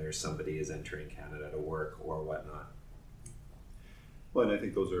determining whether somebody is entering Canada to work or whatnot? Well, and I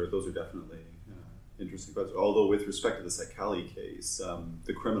think those are definitely interesting questions. Although with respect to the Sakali case,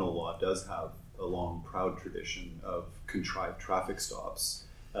 the criminal law does have a long, proud tradition of contrived traffic stops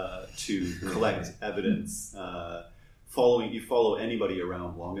to collect evidence. You follow anybody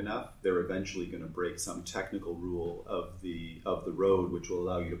around long enough, they're eventually going to break some technical rule of the road, which will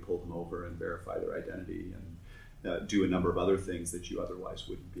allow you to pull them over and verify their identity and do a number of other things that you otherwise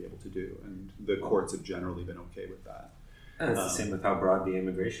wouldn't be able to do. And the courts have generally been okay with that. And it's the same with how broad the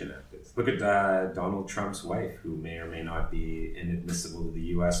Immigration Act is. Look at Donald Trump's wife, who may or may not be inadmissible to the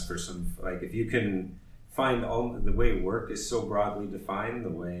U.S. for some, if you can find the way work is so broadly defined, the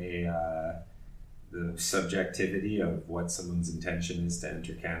way the subjectivity of what someone's intention is to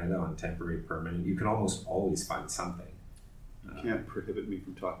enter Canada on temporary, permanent, you can almost always find something. You can't prohibit me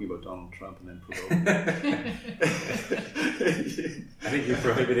from talking about Donald Trump and then provoke me. I think you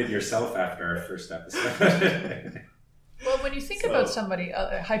prohibited yourself after our first episode. Well, when you think about somebody,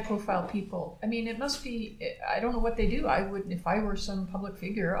 high-profile people, it must be, I don't know what they do. I wouldn't, if I were some public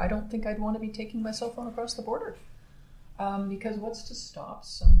figure, I don't think I'd want to be taking my cell phone across the border. Because what's to stop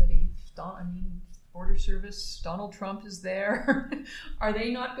somebody, border service, Donald Trump is there. Are they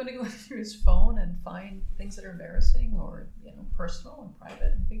not going to go through his phone and find things that are embarrassing or, personal and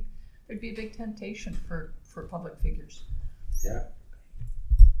private? I think there'd be a big temptation for public figures. Yeah.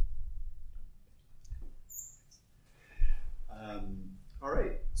 All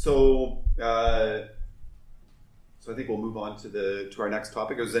right. So I think we'll move on to our next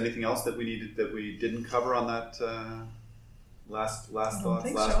topic. Is there anything else that we didn't cover on that last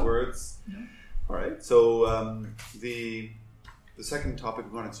thoughts, last words? No. All right. So the second topic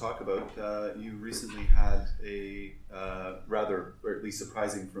we want to talk about, you recently had a rather, or at least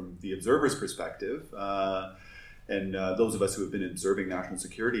surprising from the observer's perspective, and those of us who have been observing national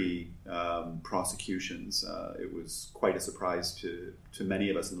security prosecutions, it was quite a surprise to many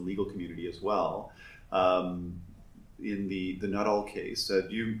of us in the legal community as well. In the Nuttall case, do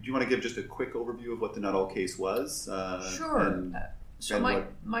you want to give just a quick overview of what the Nuttall case was? Sure. So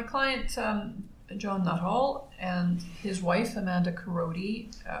my client John Nuttall and his wife, Amanda Carodi,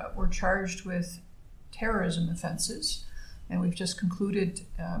 were charged with terrorism offenses. And we've just concluded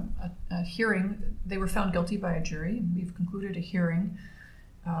a hearing. They were found guilty by a jury, and we've concluded a hearing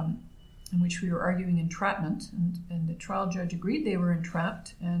in which we were arguing entrapment. And the trial judge agreed they were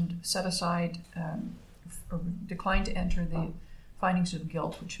entrapped and set aside or declined to enter the findings of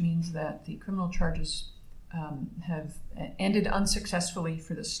guilt, which means that the criminal charges have ended unsuccessfully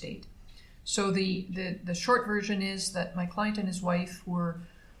for the state. So the short version is that my client and his wife were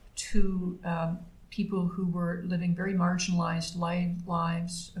two people who were living very marginalized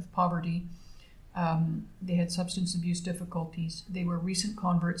lives of poverty. They had substance abuse difficulties. They were recent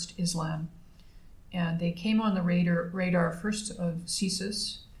converts to Islam. And they came on the radar first of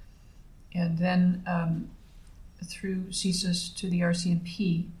CSIS, and then through CSIS to the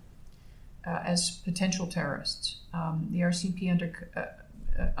RCMP as potential terrorists. The RCMP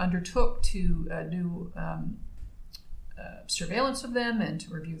undertook to do surveillance of them and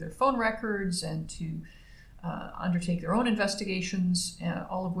to review their phone records and to undertake their own investigations,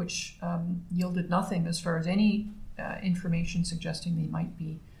 all of which yielded nothing as far as any information suggesting they might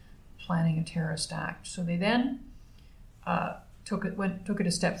be planning a terrorist act. So they then took it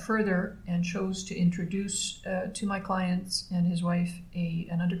a step further and chose to introduce to my client and his wife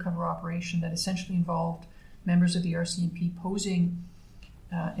an undercover operation that essentially involved members of the RCMP posing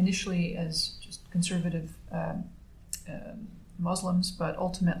initially as just conservative Muslims, but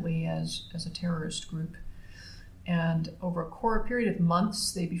ultimately as a terrorist group. And over a period of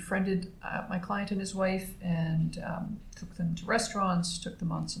months, they befriended my client and his wife and took them to restaurants, took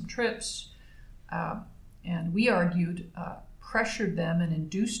them on some trips, and we argued, pressured them and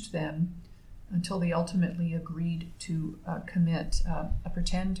induced them until they ultimately agreed to commit a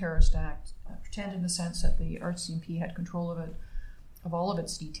pretend terrorist act, pretend in the sense that the RCMP had control of all of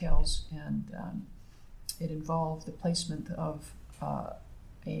its details, and it involved the placement of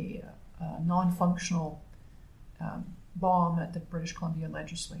a non-functional bomb at the British Columbia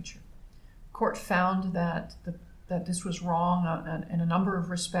legislature. Court found that this was wrong in a number of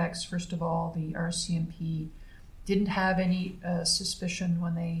respects. First of all, the RCMP didn't have any suspicion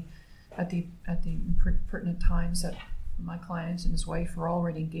when they, at the pertinent times, that my client and his wife were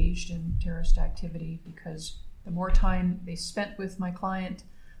already engaged in terrorist activity, because the more time they spent with my client,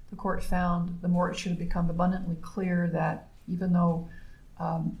 the court found, the more it should have become abundantly clear that even though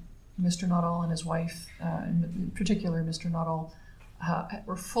Mr. Nuttall and his wife, in particular Mr. Nuttall,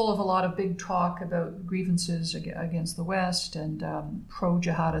 were full of a lot of big talk about grievances against the West and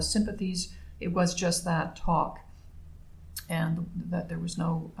pro-jihadist sympathies, it was just that talk, and that there was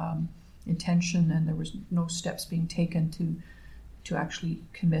no intention and there was no steps being taken to actually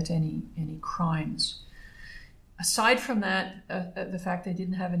commit any crimes. Aside from that, the fact they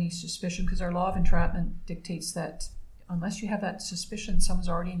didn't have any suspicion, because our law of entrapment dictates that unless you have that suspicion someone's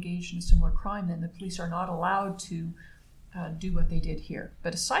already engaged in a similar crime, then the police are not allowed to do what they did here.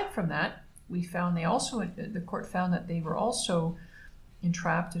 But aside from that, the court found that they were also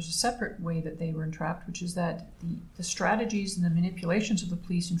entrapped. There's a separate way that they were entrapped, which is that the strategies and the manipulations of the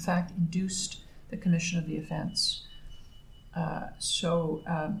police in fact induced the commission of the offense.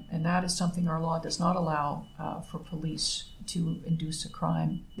 And that is something our law does not allow for police to induce a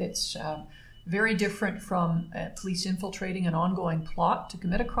crime. It's very different from police infiltrating an ongoing plot to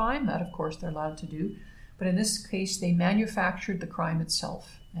commit a crime. That, of course, they're allowed to do. But in this case, they manufactured the crime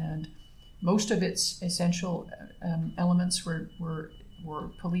itself. And most of its essential elements were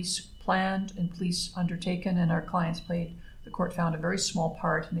police planned and police undertaken, and our clients played, the court found, a very small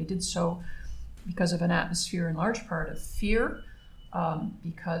part, and they did so because of an atmosphere in large part of fear,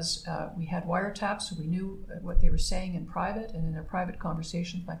 because we had wiretaps, so we knew what they were saying in private, and in their private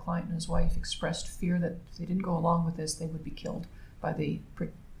conversations, my client and his wife expressed fear that if they didn't go along with this, they would be killed by the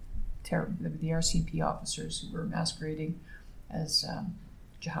RCMP officers who were masquerading as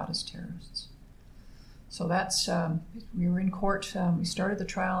jihadist terrorists. So that's, we were in court. We started the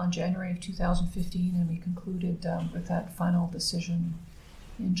trial in January of 2015, and we concluded with that final decision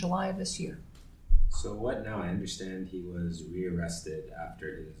in July of this year. So what now? I understand he was rearrested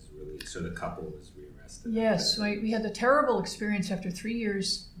after his release, so the couple was rearrested. Yes, we had the terrible experience after 3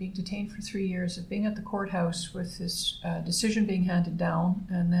 years, being detained for 3 years, of being at the courthouse with this decision being handed down,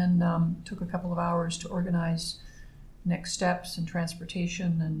 and then took a couple of hours to organize next steps and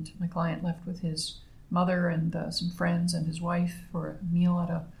transportation, and my client left with his mother and some friends and his wife for a meal at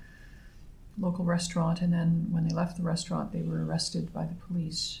a local restaurant, and then when they left the restaurant, they were arrested by the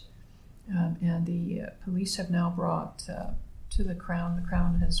police. And the police have now brought to the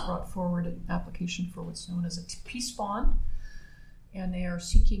Crown has brought forward an application for what's known as a peace bond, and they are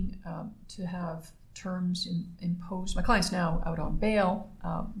seeking to have terms imposed. My client's now out on bail,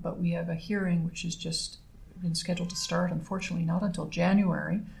 but we have a hearing which has just been scheduled to start, unfortunately not until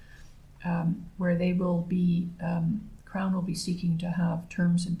January, where they will be, Crown will be seeking to have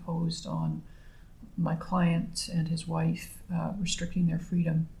terms imposed on my client and his wife, restricting their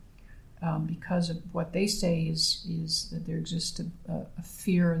freedom because of what they say is that there exists a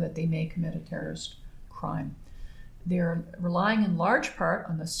fear that they may commit a terrorist crime. They're relying in large part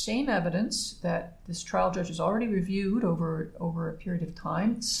on the same evidence that this trial judge has already reviewed over a period of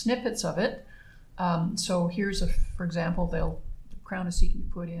time, snippets of it. So here's for example, the Crown is seeking to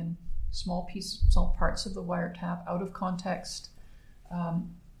put in small parts of the wiretap out of context.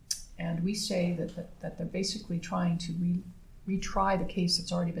 And we say that they're basically trying to retry the case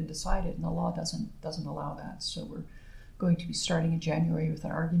that's already been decided, and the law doesn't allow that. So we're going to be starting in January with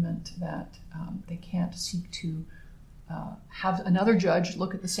an argument that they can't seek to have another judge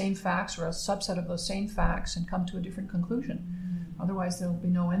look at the same facts or a subset of those same facts and come to a different conclusion. Otherwise, there will be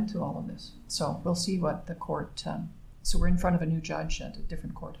no end to all of this. So we'll see what the court. So we're in front of a new judge at a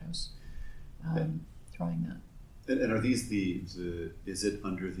different courthouse, trying that. And are these is it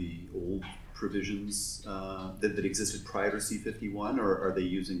under the old provisions that existed prior to C-51, or are they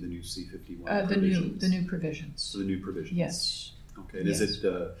using the new C-51 provisions? The new provisions. So the new provisions. Yes. Okay. And is it?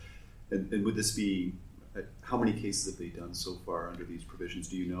 And would this be? How many cases have they done so far under these provisions?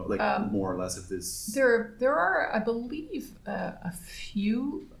 Do you know, more or less, if this? There are, I believe, a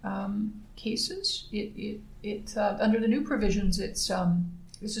few cases. It under the new provisions, it's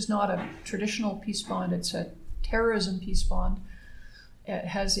this is not a traditional peace bond. It's a terrorism peace bond. It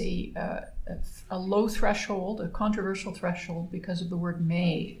has a low threshold, a controversial threshold, because of the word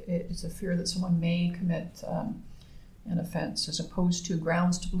may. It's a fear that someone may commit an offense, as opposed to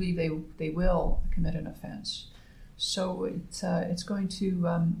grounds to believe they will commit an offense. So it's going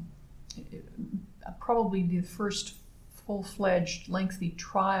to probably be the first full-fledged, lengthy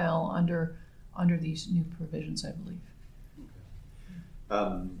trial under these new provisions, I believe.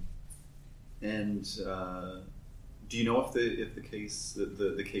 Okay. Do you know if the case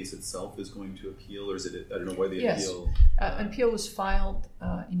the case itself is going to appeal, or is it? I don't know why the appeal. Yes, an appeal was filed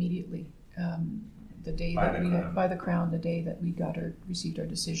immediately. The day by the Crown, the day that we received our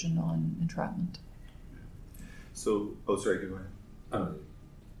decision on entrapment. So, sorry, go ahead.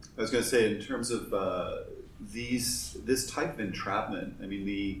 I was going to say, in terms of this type of entrapment, I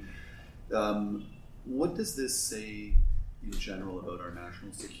mean, what does this say in general about our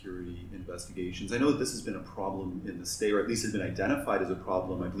national security investigations? I know that this has been a problem in the state, or at least has been identified as a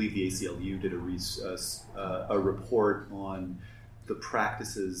problem. I believe the ACLU did a report on the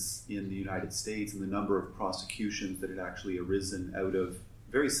practices in the United States and the number of prosecutions that had actually arisen out of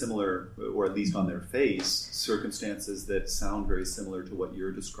very similar, or at least on their face, circumstances that sound very similar to what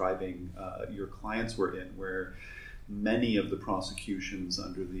you're describing your clients were in, where many of the prosecutions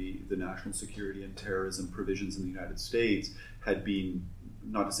under the national security and terrorism provisions in the United States had been,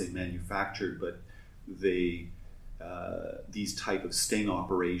 not to say manufactured, but these type of sting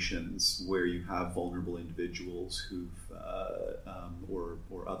operations where you have vulnerable individuals who've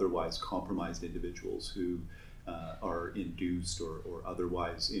or otherwise compromised individuals who are induced or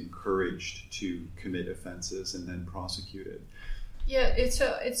otherwise encouraged to commit offenses and then prosecuted. Yeah, it's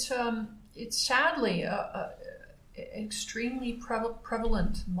sadly a extremely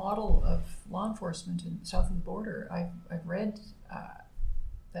prevalent model of law enforcement south of the border. I've read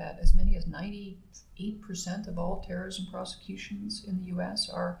that as many as 98% of all terrorism prosecutions in the U.S.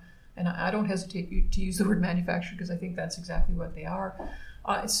 are, and I don't hesitate to use the word manufactured because I think that's exactly what they are.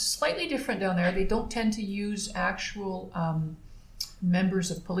 It's slightly different down there. They don't tend to use actual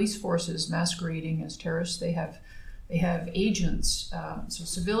members of police forces masquerading as terrorists. They have agents, so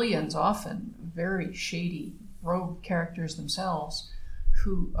civilians, often very shady, rogue characters themselves,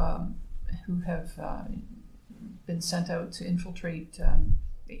 who have been sent out to infiltrate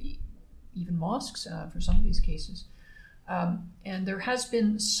even mosques for some of these cases. And there has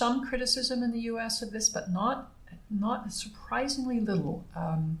been some criticism in the U.S. of this, but not surprisingly little,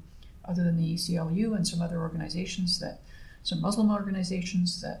 other than the ACLU and some other organizations, some Muslim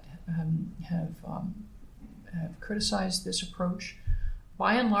organizations that have criticized this approach.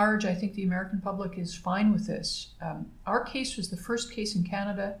 By and large, I think the American public is fine with this. Our case was the first case in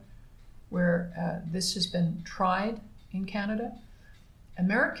Canada where this has been tried in Canada.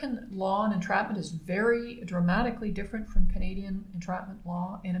 American law on entrapment is very dramatically different from Canadian entrapment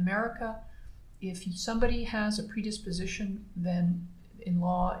law. In America, if somebody has a predisposition, then in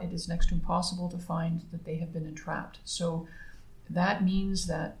law it is next to impossible to find that they have been entrapped. So that means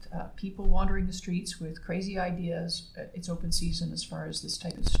that people wandering the streets with crazy ideas, it's open season as far as this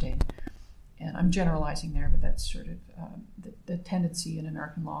type of sting. And I'm generalizing there, but that's sort of the tendency in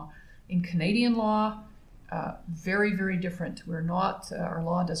American law. In Canadian law, very, very different. We're not, our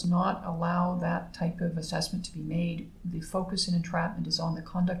law does not allow that type of assessment to be made. The focus in entrapment is on the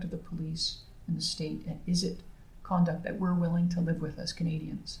conduct of the police and the state, and is it conduct that we're willing to live with as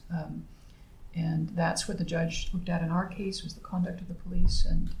Canadians? And that's what the judge looked at in our case, was the conduct of the police,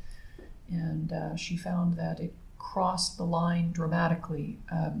 and she found that it crossed the line dramatically.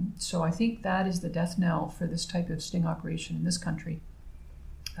 So I think that is the death knell for this type of sting operation in this country.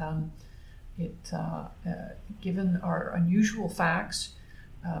 Given our unusual facts,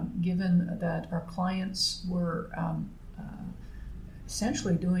 given that our clients were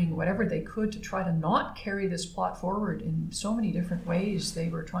essentially doing whatever they could to try to not carry this plot forward in so many different ways, they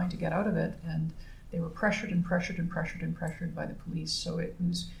were trying to get out of it, and they were pressured and pressured and pressured and pressured by the police. So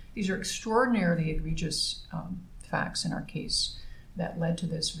these are extraordinarily egregious facts in our case that led to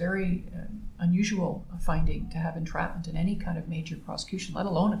this very unusual finding to have entrapment in any kind of major prosecution, let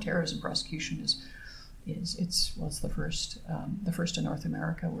alone a terrorism prosecution. It's the first in North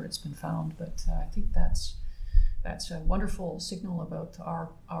America where it's been found. But I think that's a wonderful signal about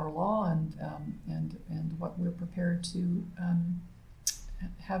our law and what we're prepared to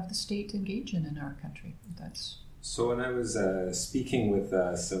have the state engage in our country. So when I was speaking with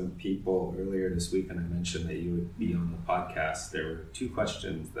some people earlier this week, and I mentioned that you would be on the podcast, there were two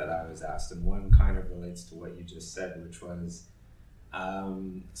questions that I was asked, and one kind of relates to what you just said, which was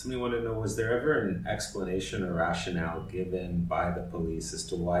somebody wanted to know, was there ever an explanation or rationale given by the police as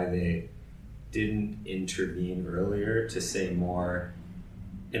to why they didn't intervene earlier, to say more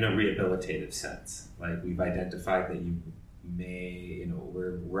in a rehabilitative sense? Like, we've identified that you may,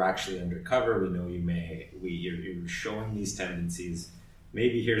 we're actually undercover, we know you're showing these tendencies,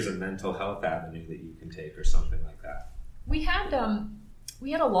 maybe here's a mental health avenue that you can take, or something like that. We had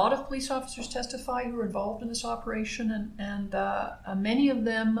a lot of police officers testify who were involved in this operation, and many of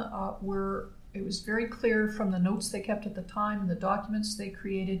them it was very clear from the notes they kept at the time and the documents they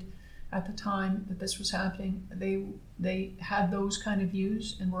created at the time that this was happening. They had those kind of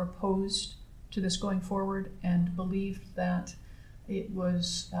views and were opposed to this going forward, and believed that it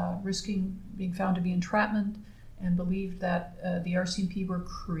was risking being found to be entrapment, and believed that the RCMP were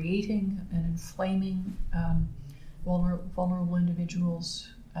creating and inflaming vulnerable individuals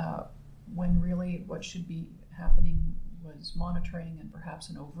when really what should be happening was monitoring and perhaps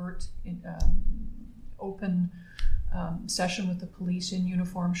an overt, open session with the police in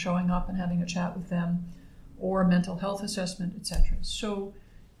uniform, showing up and having a chat with them, or mental health assessment, etc. So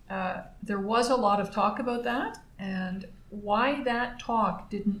there was a lot of talk about that, and why that talk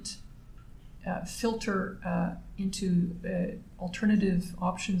didn't filter into alternative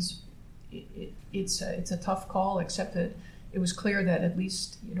options, it's a tough call, except that it was clear that at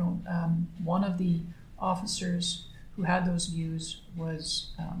least one of the officers who had those views was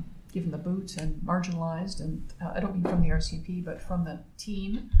given the boot and marginalized, and I don't mean from the RCMP, but from the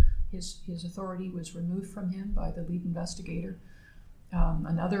team. His authority was removed from him by the lead investigator.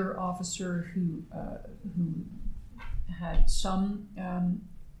 Another officer who had some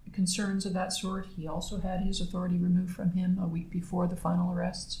concerns of that sort, he also had his authority removed from him a week before the final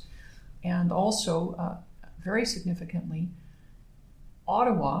arrests. And also, very significantly,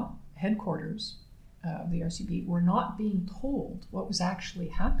 Ottawa headquarters of the RCMP were not being told what was actually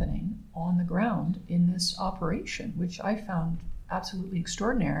happening on the ground in this operation, which I found absolutely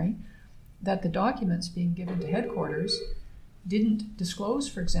extraordinary, that the documents being given to headquarters didn't disclose,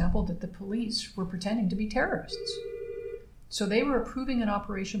 for example, that the police were pretending to be terrorists. So they were approving an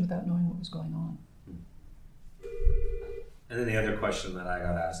operation without knowing what was going on. And then the other question that I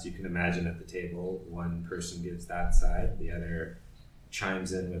got asked, you can imagine at the table, one person gives that side, the other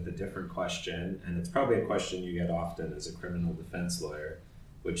chimes in with a different question, and it's probably a question you get often as a criminal defense lawyer,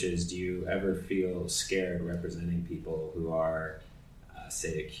 which is, do you ever feel scared representing people who are,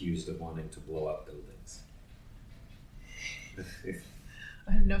 say, accused of wanting to blow up buildings?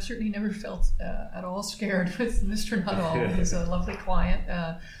 I've certainly never felt at all scared with Mr. Nuttall. He's a lovely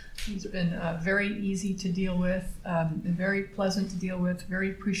client. He's been very easy to deal with, very pleasant to deal with,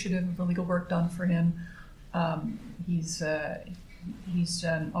 very appreciative of the legal work done for him. He's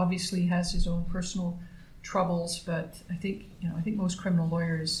obviously has his own personal troubles, but I think most criminal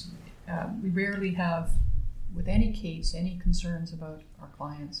lawyers, we rarely have, with any case, any concerns about our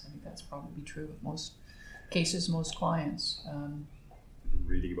clients. I think that's probably true of most cases, most clients.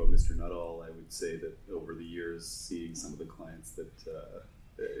 Reading about Mr. Nuttall, I would say that over the years, seeing some of the clients that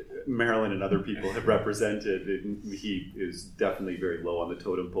Marilyn and other people have represented, he is definitely very low on the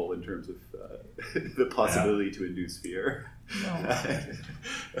totem pole in terms of the possibility to induce fear. No,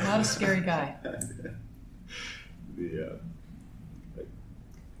 not a scary guy.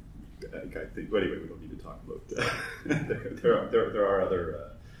 I think. Anyway, we don't need to talk about. There are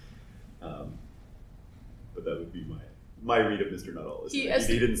other, but that would be my read of Mr. Nuttall. He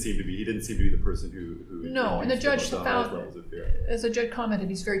didn't seem to be the person who. No, and the judge found, levels of fear. as the judge commented,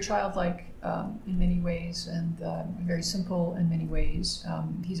 he's very childlike in many ways and very simple in many ways.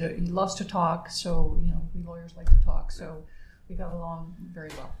 He loves to talk, so we lawyers like to talk, so we got along very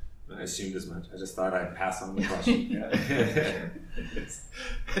well. I assumed as much. I just thought I'd pass on the question.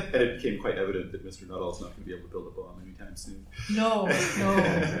 And it became quite evident that Mr. Nuttall's not going to be able to build a bomb anytime soon. No.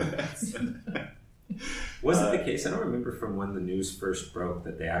 Was it the case? I don't remember from when the news first broke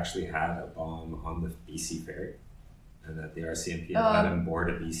that they actually had a bomb on the BC ferry, and that the RCMP had on board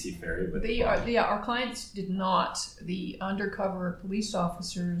a BC ferry. But our clients did not. The undercover police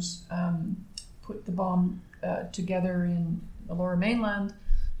officers put the bomb together in the Lower Mainland,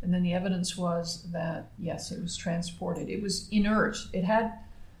 and then the evidence was that yes, it was transported. It was inert. It had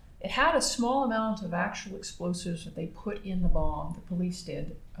a small amount of actual explosives that they put in the bomb. The police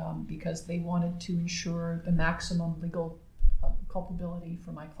did because they wanted to ensure the maximum legal culpability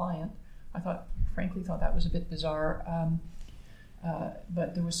for my client. I frankly thought that was a bit bizarre.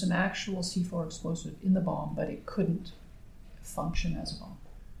 But there was some actual C4 explosive in the bomb, but it couldn't function as a bomb.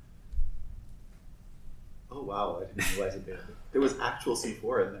 Oh wow! I didn't realize it. There was actual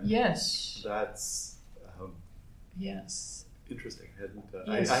C4 in there. Yes. That's yes. Interesting.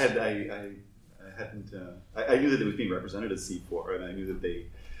 Yes. I knew that it was being represented as C4, and I knew that they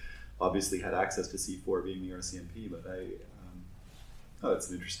obviously had access to C4 being the RCMP. But that's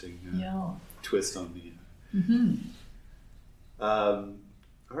an interesting twist on the. Mm-hmm.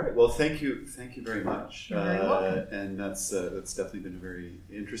 All right. Well, thank you very much. You're very welcome. And that's definitely been a very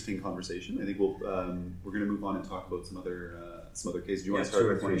interesting conversation. I think we're going to move on and talk about some other cases. Do you want to start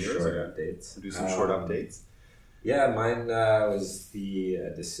with one of yours? Short updates. Do some short updates. Yeah, mine was the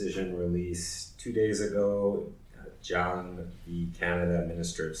decision released 2 days ago. John v. Canada,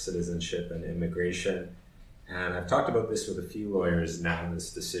 Minister of Citizenship and Immigration. And I've talked about this with a few lawyers now in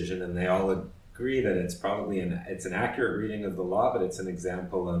this decision, and they all agree that it's probably it's an accurate reading of the law, but it's an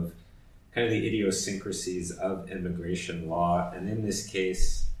example of kind of the idiosyncrasies of immigration law. And in this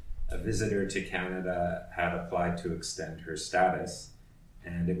case, a visitor to Canada had applied to extend her status,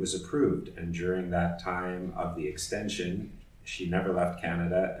 and it was approved. And during that time of the extension, she never left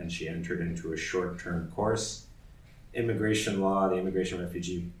Canada, and she entered into a short-term course. Immigration law, the Immigration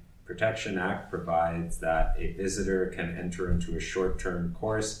Refugee Protection Act, provides that a visitor can enter into a short-term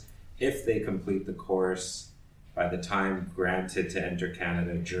course if they complete the course by the time granted to enter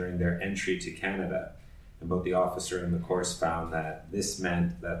Canada during their entry to Canada. And both the officer and the course found that this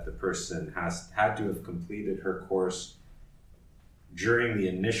meant that the person had to have completed her course during the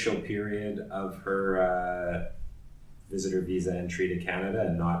initial period of her visitor visa entry to Canada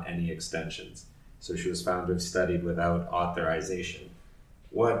and not any extensions. So she was found to have studied without authorization.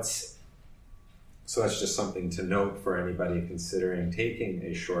 So that's just something to note for anybody considering taking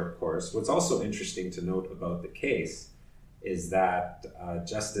a short course. What's also interesting to note about the case is that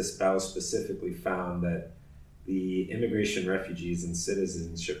Justice Bell specifically found that the Immigration, Refugees and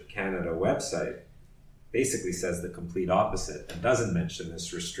Citizenship Canada website basically says the complete opposite and doesn't mention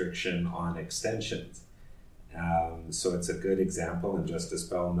this restriction on extensions. So it's a good example, and Justice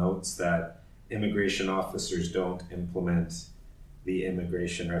Bell notes that immigration officers don't implement the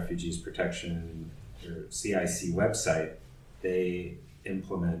Immigration, Refugees Protection or CIC website. They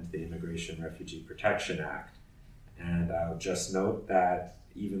implement the Immigration Refugee Protection Act. And I'll just note that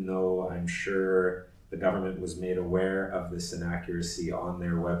even though I'm sure the government was made aware of this inaccuracy on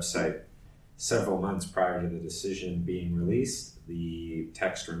their website several months prior to the decision being released, the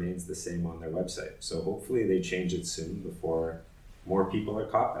text remains the same on their website. So hopefully they change it soon before more people are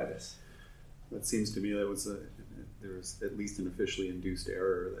caught by this. That seems to me there was at least an officially induced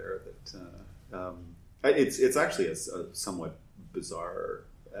error there. That it's actually a somewhat bizarre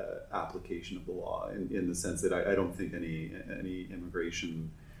application of the law in the sense that I don't think any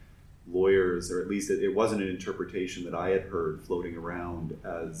immigration lawyers, or at least it wasn't an interpretation that I had heard floating around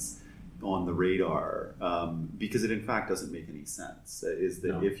as on the radar, because it in fact doesn't make any sense. Is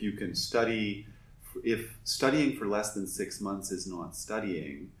that if you can if studying for less than 6 months is not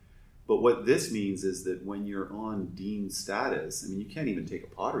studying. But what this means is that when you're on dean status, I mean, you can't even take a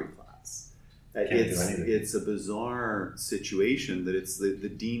pottery class. It's a bizarre situation that it's the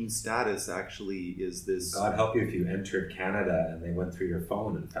deemed status actually is this. God help you if you entered Canada and they went through your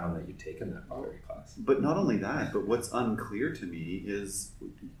phone and found that you'd taken that pottery class. But not only that, but what's unclear to me is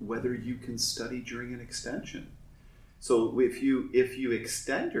whether you can study during an extension. So if you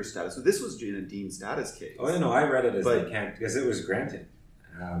extend your status, so this was in a deemed status case. Oh no, I read it as they can't because it was granted.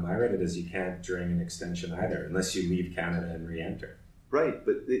 I read it as you can't during an extension either, unless you leave Canada and re-enter. Right,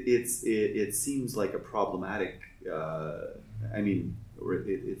 but it seems like a problematic. It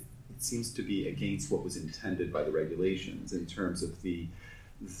seems to be against what was intended by the regulations in terms of the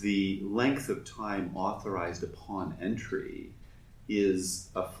length of time authorized upon entry is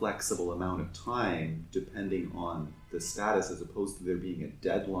a flexible amount of time depending on the status, as opposed to there being a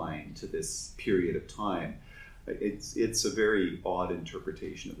deadline to this period of time. It's a very odd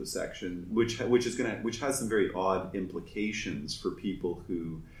interpretation of the section, which has some very odd implications for people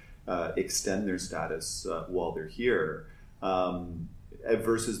who extend their status while they're here,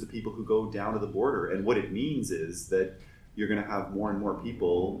 versus the people who go down to the border. And what it means is that you're going to have more and more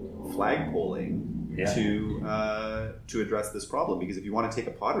people flagpoling to address this problem. Because if you want to take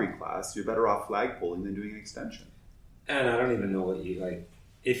a pottery class, you're better off flagpoling than doing an extension. And I don't even know what you like.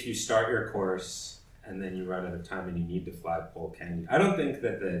 If you start your course and then you run out of time and you need to flagpole, can you? I don't think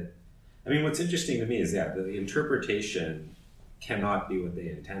that what's interesting to me is the interpretation cannot be what they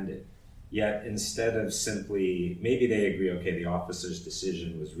intended. Yet instead of simply, maybe they agree, okay, the officer's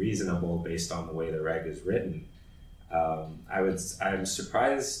decision was reasonable based on the way the reg is written. I'm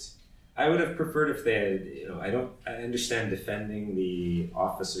surprised. I would have preferred if they had, I understand defending the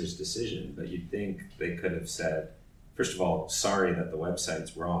officer's decision, but you'd think they could have said, first of all, sorry that the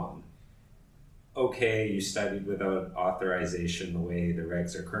website's wrong. Okay, you studied without authorization the way the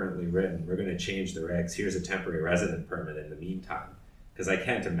regs are currently written. We're going to change the regs. Here's a temporary resident permit in the meantime. Because I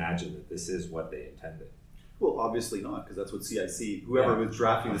can't imagine that this is what they intended. Well, obviously not, because that's what CIC, whoever was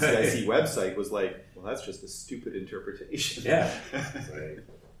drafting the CIC website was like, well, that's just a stupid interpretation. Yeah, right.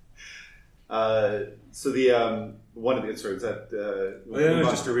 So the one of the sorry, is that there's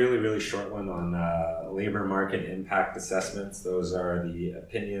just a really, really short one on labor market impact assessments. Those are the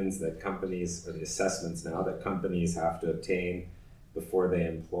opinions that companies, or the assessments now that companies have to obtain before they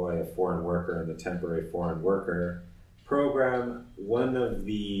employ a foreign worker in the temporary foreign worker program. One of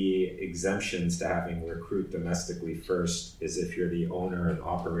the exemptions to having recruit domestically first is if you're the owner and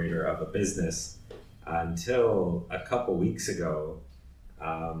operator of a business. Until a couple weeks ago,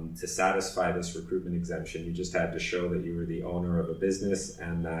 to satisfy this recruitment exemption, you just had to show that you were the owner of a business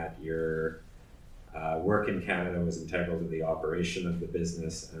and that your work in Canada was integral to the operation of the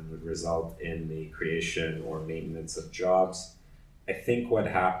business and would result in the creation or maintenance of jobs. I think what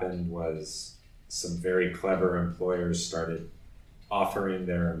happened was some very clever employers started offering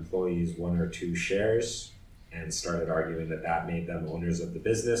their employees 1 or 2 shares and started arguing that that made them owners of the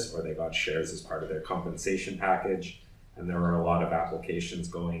business, or they got shares as part of their compensation package. And there were a lot of applications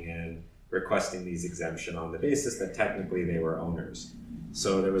going in requesting these exemption on the basis that technically they were owners.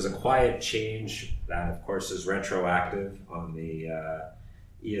 So there was a quiet change that, of course, is retroactive on the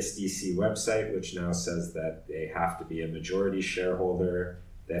ESDC website, which now says that they have to be a majority shareholder.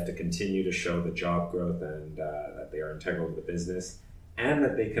 They have to continue to show the job growth and that they are integral to the business, and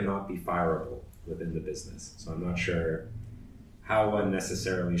that they cannot be fireable within the business. So I'm not sure how one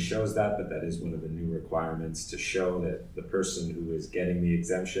necessarily shows that, but that is one of the new requirements, to show that the person who is getting the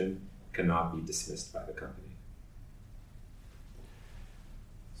exemption cannot be dismissed by the company.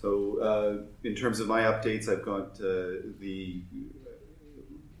 So in terms of my updates, I've got the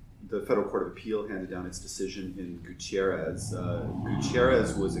Federal Court of Appeal handed down its decision in Gutierrez.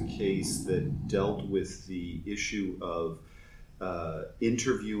 Gutierrez was a case that dealt with the issue of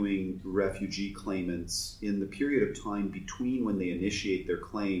interviewing refugee claimants in the period of time between when they initiate their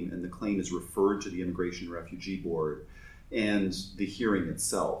claim and the claim is referred to the Immigration and Refugee Board and the hearing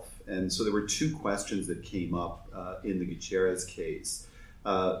itself. And so there were 2 questions that came up in the Gutierrez case.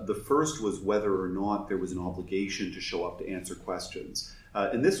 The first was whether or not there was an obligation to show up to answer questions.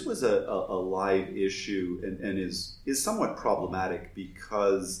 And this was a live issue and is somewhat problematic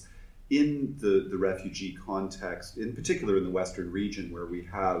because in the refugee context, in particular in the Western region where we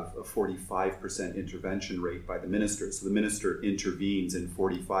have a 45% intervention rate by the minister, so the minister intervenes in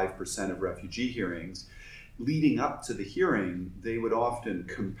 45% of refugee hearings, leading up to the hearing, they would often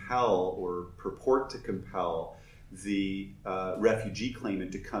compel or purport to compel the refugee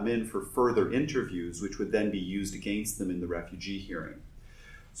claimant to come in for further interviews, which would then be used against them in the refugee hearing.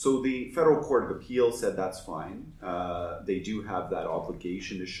 So the Federal Court of Appeal said that's fine. They do have that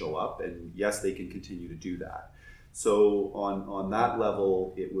obligation to show up, and yes, they can continue to do that. So on that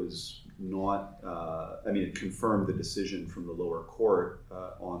level, it was it confirmed the decision from the lower court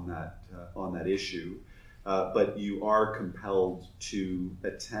on that issue, but you are compelled to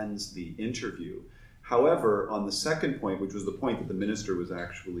attend the interview. However, on the second point, which was the point that the minister was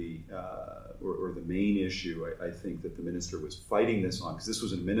actually, or the main issue, I think that the minister was fighting this on, because this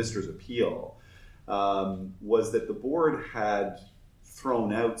was a minister's appeal, was that the board had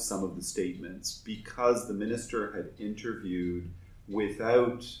thrown out some of the statements because the minister had interviewed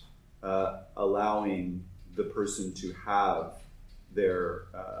without allowing the person to have their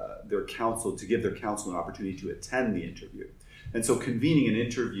counsel, to give their counsel an opportunity to attend the interview. And so convening an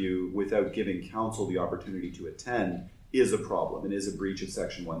interview without giving counsel the opportunity to attend is a problem and is a breach of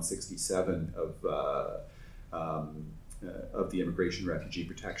Section 167 of the Immigration Refugee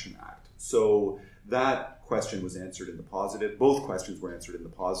Protection Act. So that question was answered in the positive. Both questions were answered in the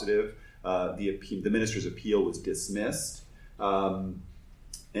positive. The minister's appeal was dismissed.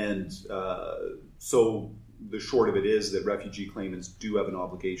 So the short of it is that refugee claimants do have an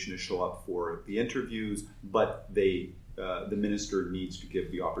obligation to show up for the interviews, but the minister needs to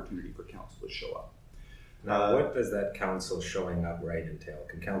give the opportunity for counsel to show up. Now, what does that counsel showing up right entail?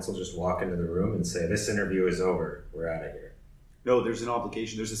 Can counsel just walk into the room and say, "This interview is over, we're out of here"? No, there's an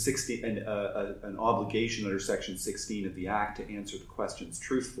obligation. There's an obligation under Section 16 of the Act to answer the questions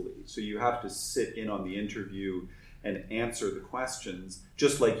truthfully. So you have to sit in on the interview and answer the questions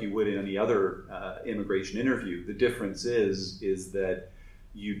just like you would in any other immigration interview. The difference is that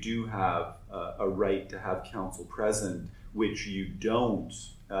you do have a right to have counsel present, which you don't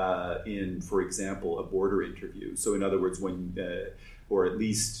in, for example, a border interview. So in other words, when, or at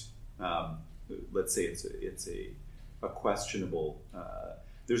least, let's say it's a questionable,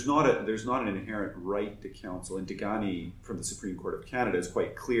 there's not an inherent right to counsel. And Degani from the Supreme Court of Canada is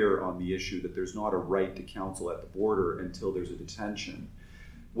quite clear on the issue that there's not a right to counsel at the border until there's a detention.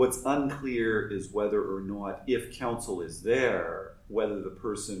 What's unclear is whether or not, if counsel is there, whether the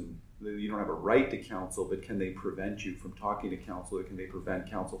person, you don't have a right to counsel, but can they prevent you from talking to counsel, or can they prevent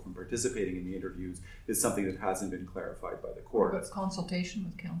counsel from participating in the interviews, is something that hasn't been clarified by the court. What about consultation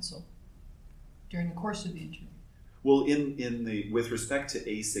with counsel during the course of the interview? Well, with respect to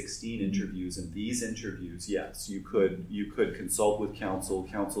A16 interviews and these interviews, yes, you could consult with counsel.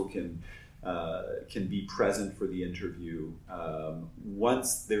 Counsel can be present for the interview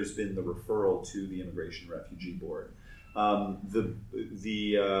once there's been the referral to the Immigration Refugee Board. The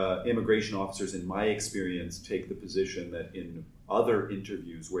immigration officers, in my experience, take the position that in other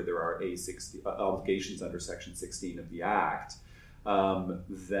interviews where there are obligations under Section 16 of the Act,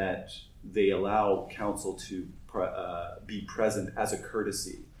 that they allow counsel to be present as a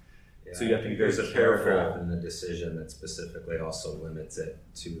courtesy. Yeah, so you have to be very careful. There's a paragraph in the decision that specifically also limits it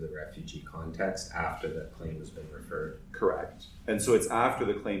to the refugee context after the claim has been referred. Correct. And so it's after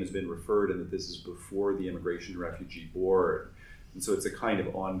the claim has been referred and that this is before the Immigration Refugee Board. And so it's a kind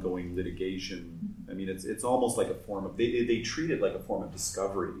of ongoing litigation. I mean, it's almost like a form of, they treat it like a form of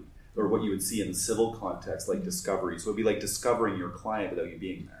discovery, or what you would see in the civil context, like discovery. So it'd be like discovering your client without you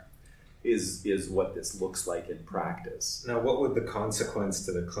being there, is what this looks like in practice. Now, what would the consequence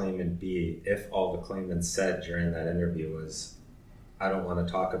to the claimant be if all the claimant said during that interview was, "I don't want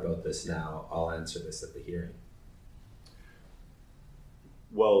to talk about this now, I'll answer this at the hearing"?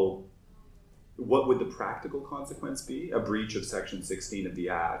 Well, what would the practical consequence be? A breach of Section 16 of the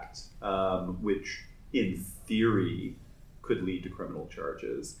Act, which in theory could lead to criminal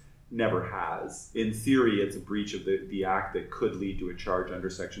charges. Never has. In theory, it's a breach of the Act that could lead to a charge under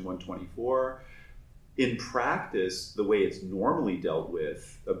Section 124. In practice, the way it's normally dealt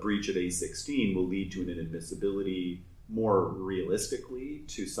with, a breach of A16 will lead to an inadmissibility, more realistically,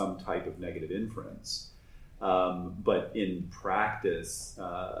 to some type of negative inference. But in practice,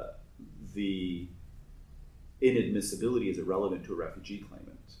 the inadmissibility is irrelevant to a refugee claimant.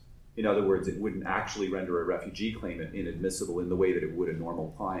 In other words, it wouldn't actually render a refugee claimant inadmissible in the way that it would a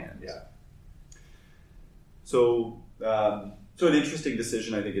normal client. Yeah. So an interesting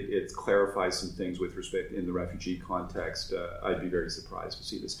decision. I think it clarifies some things with respect in the refugee context. I'd be very surprised to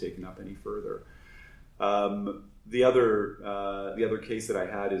see this taken up any further. The other case that I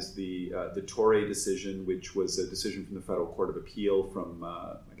had is the Torre decision, which was a decision from the Federal Court of Appeal from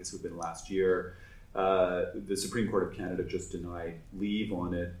I guess it would have been last year. The Supreme Court of Canada just denied leave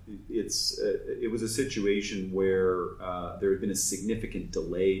on it. It was a situation where there had been a significant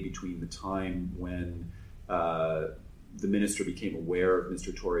delay between the time when the minister became aware of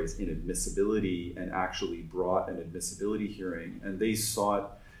Mr. Torre's inadmissibility and actually brought an admissibility hearing, and they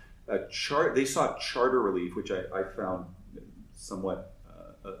sought charter relief, which I found somewhat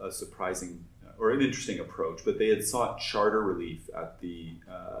a surprising or an interesting approach, but they had sought charter relief at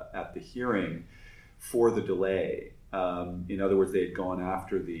the hearing for the delay. In other words, they had gone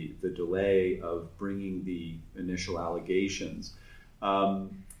after the delay of bringing the initial allegations.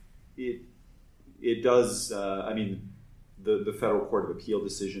 It does, the Federal Court of Appeal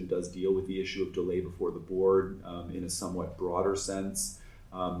decision does deal with the issue of delay before the board in a somewhat broader sense.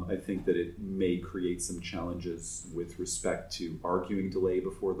 I think that it may create some challenges with respect to arguing delay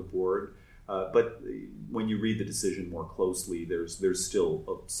before the board. But when you read the decision more closely, there's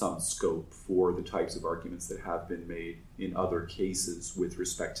still some scope for the types of arguments that have been made in other cases with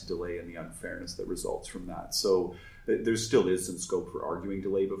respect to delay and the unfairness that results from that. So there still is some scope for arguing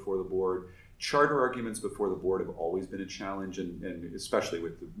delay before the board. Charter arguments before the board have always been a challenge, and especially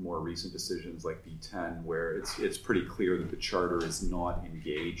with the more recent decisions like B10, where it's pretty clear that the charter is not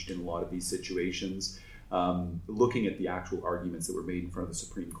engaged in a lot of these situations. Looking at the actual arguments that were made in front of the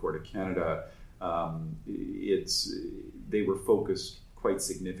Supreme Court of Canada, they were focused quite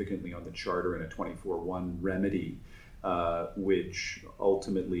significantly on the charter and a 24-1 remedy, which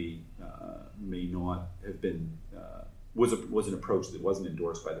ultimately may not have been was an approach that wasn't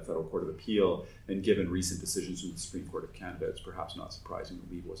endorsed by the Federal Court of Appeal, and given recent decisions from the Supreme Court of Canada, it's perhaps not surprising that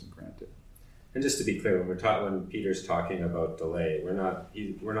leave wasn't granted. And just to be clear, when Peter's talking about delay, we're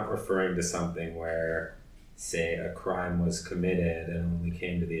not referring to something where, say, a crime was committed and only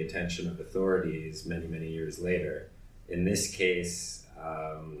came to the attention of authorities many, many years later. In this case,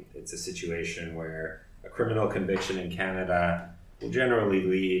 it's a situation where a criminal conviction in Canada will generally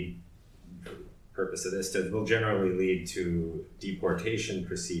lead to deportation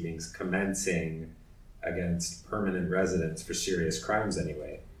proceedings commencing against permanent residents for serious crimes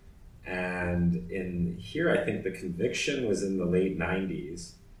anyway. And in here, I think the conviction was in the late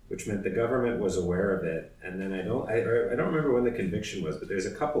 90s, which meant the government was aware of it. And then I don't remember when the conviction was, but there's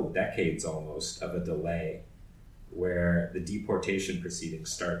a couple decades almost of a delay where the deportation proceedings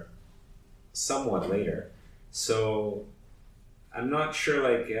start somewhat later. So I'm not sure,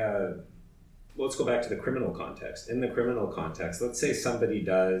 let's go back to the criminal context. In the criminal context, let's say somebody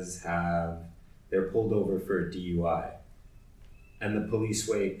they're pulled over for a DUI and the police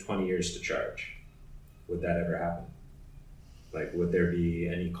wait 20 years to charge. Would that ever happen? Would there be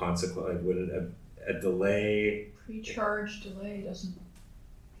any consequence? Would a delay... Pre-charge delay doesn't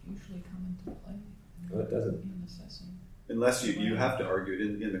usually come into play. No, it doesn't. In assessing. Unless you have to argue it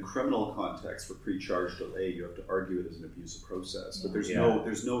in the criminal context for pre-charge delay, you have to argue it as an abuse of process. But there's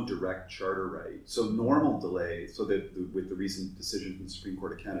no direct charter right. So normal delay, with the recent decision from the Supreme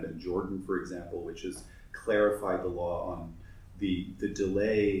Court of Canada in Jordan, for example, which has clarified the law on the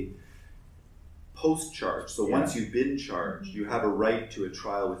delay post-charge. So once you've been charged, you have a right to a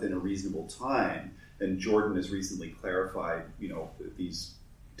trial within a reasonable time. And Jordan has recently clarified, these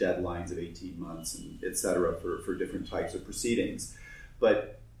deadlines of 18 months and et cetera for different types of proceedings.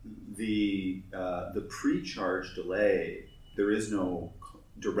 But the pre-charge delay, there is no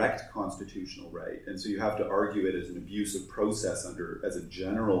direct constitutional right. And so you have to argue it as an abuse of process as a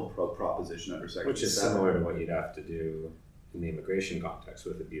general proposition under Section 7. Which is similar to what you'd have to do in the immigration context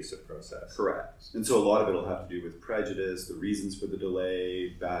with abuse of process. Correct. And so a lot of it will have to do with prejudice, the reasons for the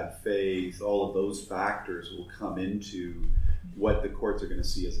delay, bad faith, all of those factors will come into what the courts are going to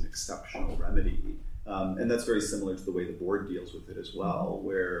see as an exceptional remedy. And that's very similar to the way the board deals with it as well,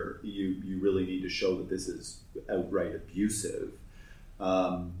 where you really need to show that this is outright abusive.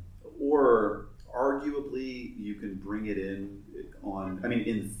 Or arguably, you can bring it in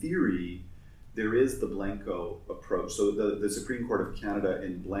in theory, there is the Blanco approach. So the Supreme Court of Canada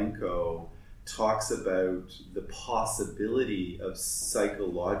in Blanco talks about the possibility of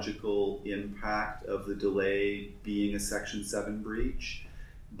psychological impact of the delay being a Section 7 breach,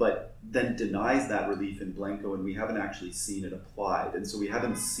 but then denies that relief in Blanco, and we haven't actually seen it applied. And so we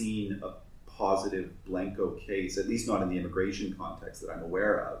haven't seen a positive Blanco case, at least not in the immigration context that I'm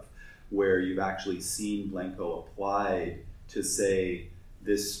aware of, where you've actually seen Blanco applied to say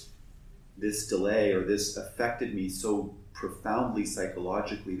this delay or this affected me so profoundly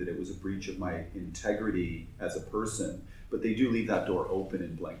psychologically that it was a breach of my integrity as a person. But they do leave that door open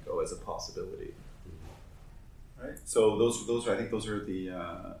in Blanco as a possibility. Right. So those are the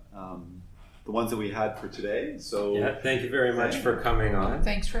ones that we had for today. So thank you very much for coming on.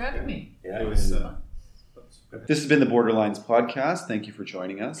 Thanks for having me. It was. This has been the Borderlines podcast. Thank you for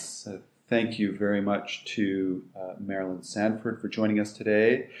joining us. Thank you very much to Marilyn Sanford for joining us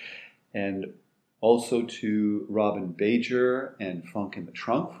today, and also to Robin Bajer and Funk in the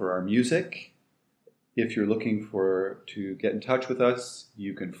Trunk for our music. If you're looking to get in touch with us,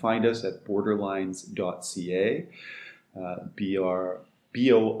 you can find us at borderlines.ca,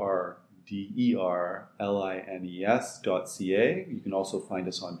 BorderlinesDerlines.ca. You can also find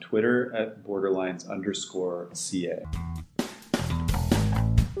us on Twitter at borderlines_CA.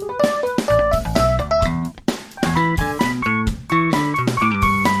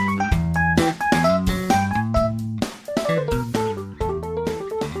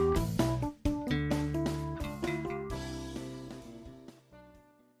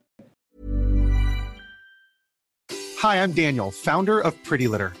 Hi, I'm Daniel, founder of Pretty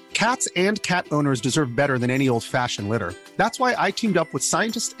Litter. Cats and cat owners deserve better than any old-fashioned litter. That's why I teamed up with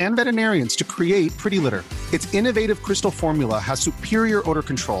scientists and veterinarians to create Pretty Litter. Its innovative crystal formula has superior odor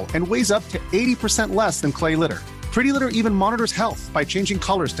control and weighs up to 80% less than clay litter. Pretty Litter even monitors health by changing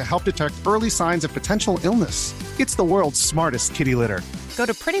colors to help detect early signs of potential illness. It's the world's smartest kitty litter. Go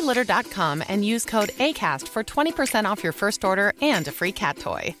to prettylitter.com and use code ACAST for 20% off your first order and a free cat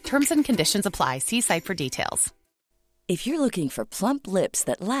toy. Terms and conditions apply. See site for details. If you're looking for plump lips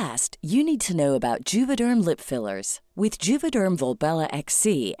that last, you need to know about Juvederm lip fillers. With Juvederm Volbella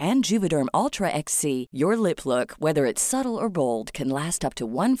XC and Juvederm Ultra XC, your lip look, whether it's subtle or bold, can last up to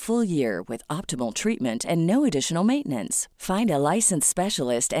 1 full year with optimal treatment and no additional maintenance. Find a licensed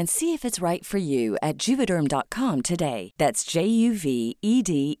specialist and see if it's right for you at Juvederm.com today. That's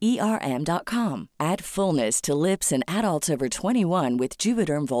JUVEDERM.com. Add fullness to lips in adults over 21 with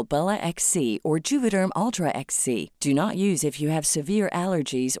Juvederm Volbella XC or Juvederm Ultra XC. Do not use if you have severe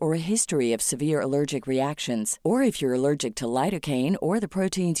allergies or a history of severe allergic reactions, or if you're allergic to lidocaine or the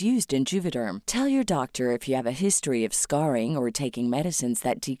proteins used in Juvederm. Tell your doctor if you have a history of scarring or taking medicines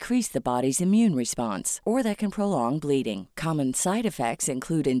that decrease the body's immune response or that can prolong bleeding. Common side effects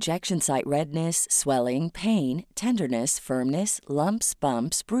include injection site redness, swelling, pain, tenderness, firmness, lumps,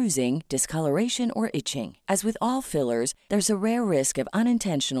 bumps, bruising, discoloration, or itching. As with all fillers, there's a rare risk of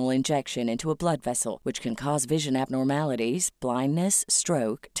unintentional injection into a blood vessel, which can cause vision abnormalities, blindness,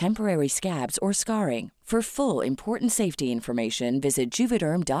 stroke, temporary scabs, or scarring. For full, important safety information, visit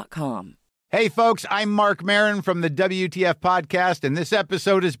Juvederm.com. Hey, folks, I'm Mark Marin from the WTF Podcast, and this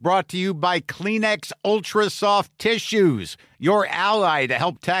episode is brought to you by Kleenex Ultra Soft Tissues, your ally to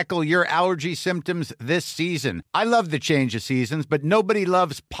help tackle your allergy symptoms this season. I love the change of seasons, but nobody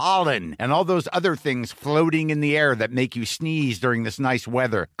loves pollen and all those other things floating in the air that make you sneeze during this nice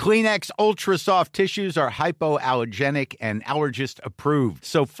weather. Kleenex Ultra Soft Tissues are hypoallergenic and allergist approved,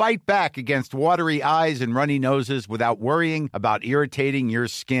 so fight back against watery eyes and runny noses without worrying about irritating your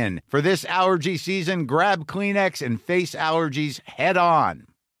skin. For this allergy season, grab Kleenex and face allergies head on.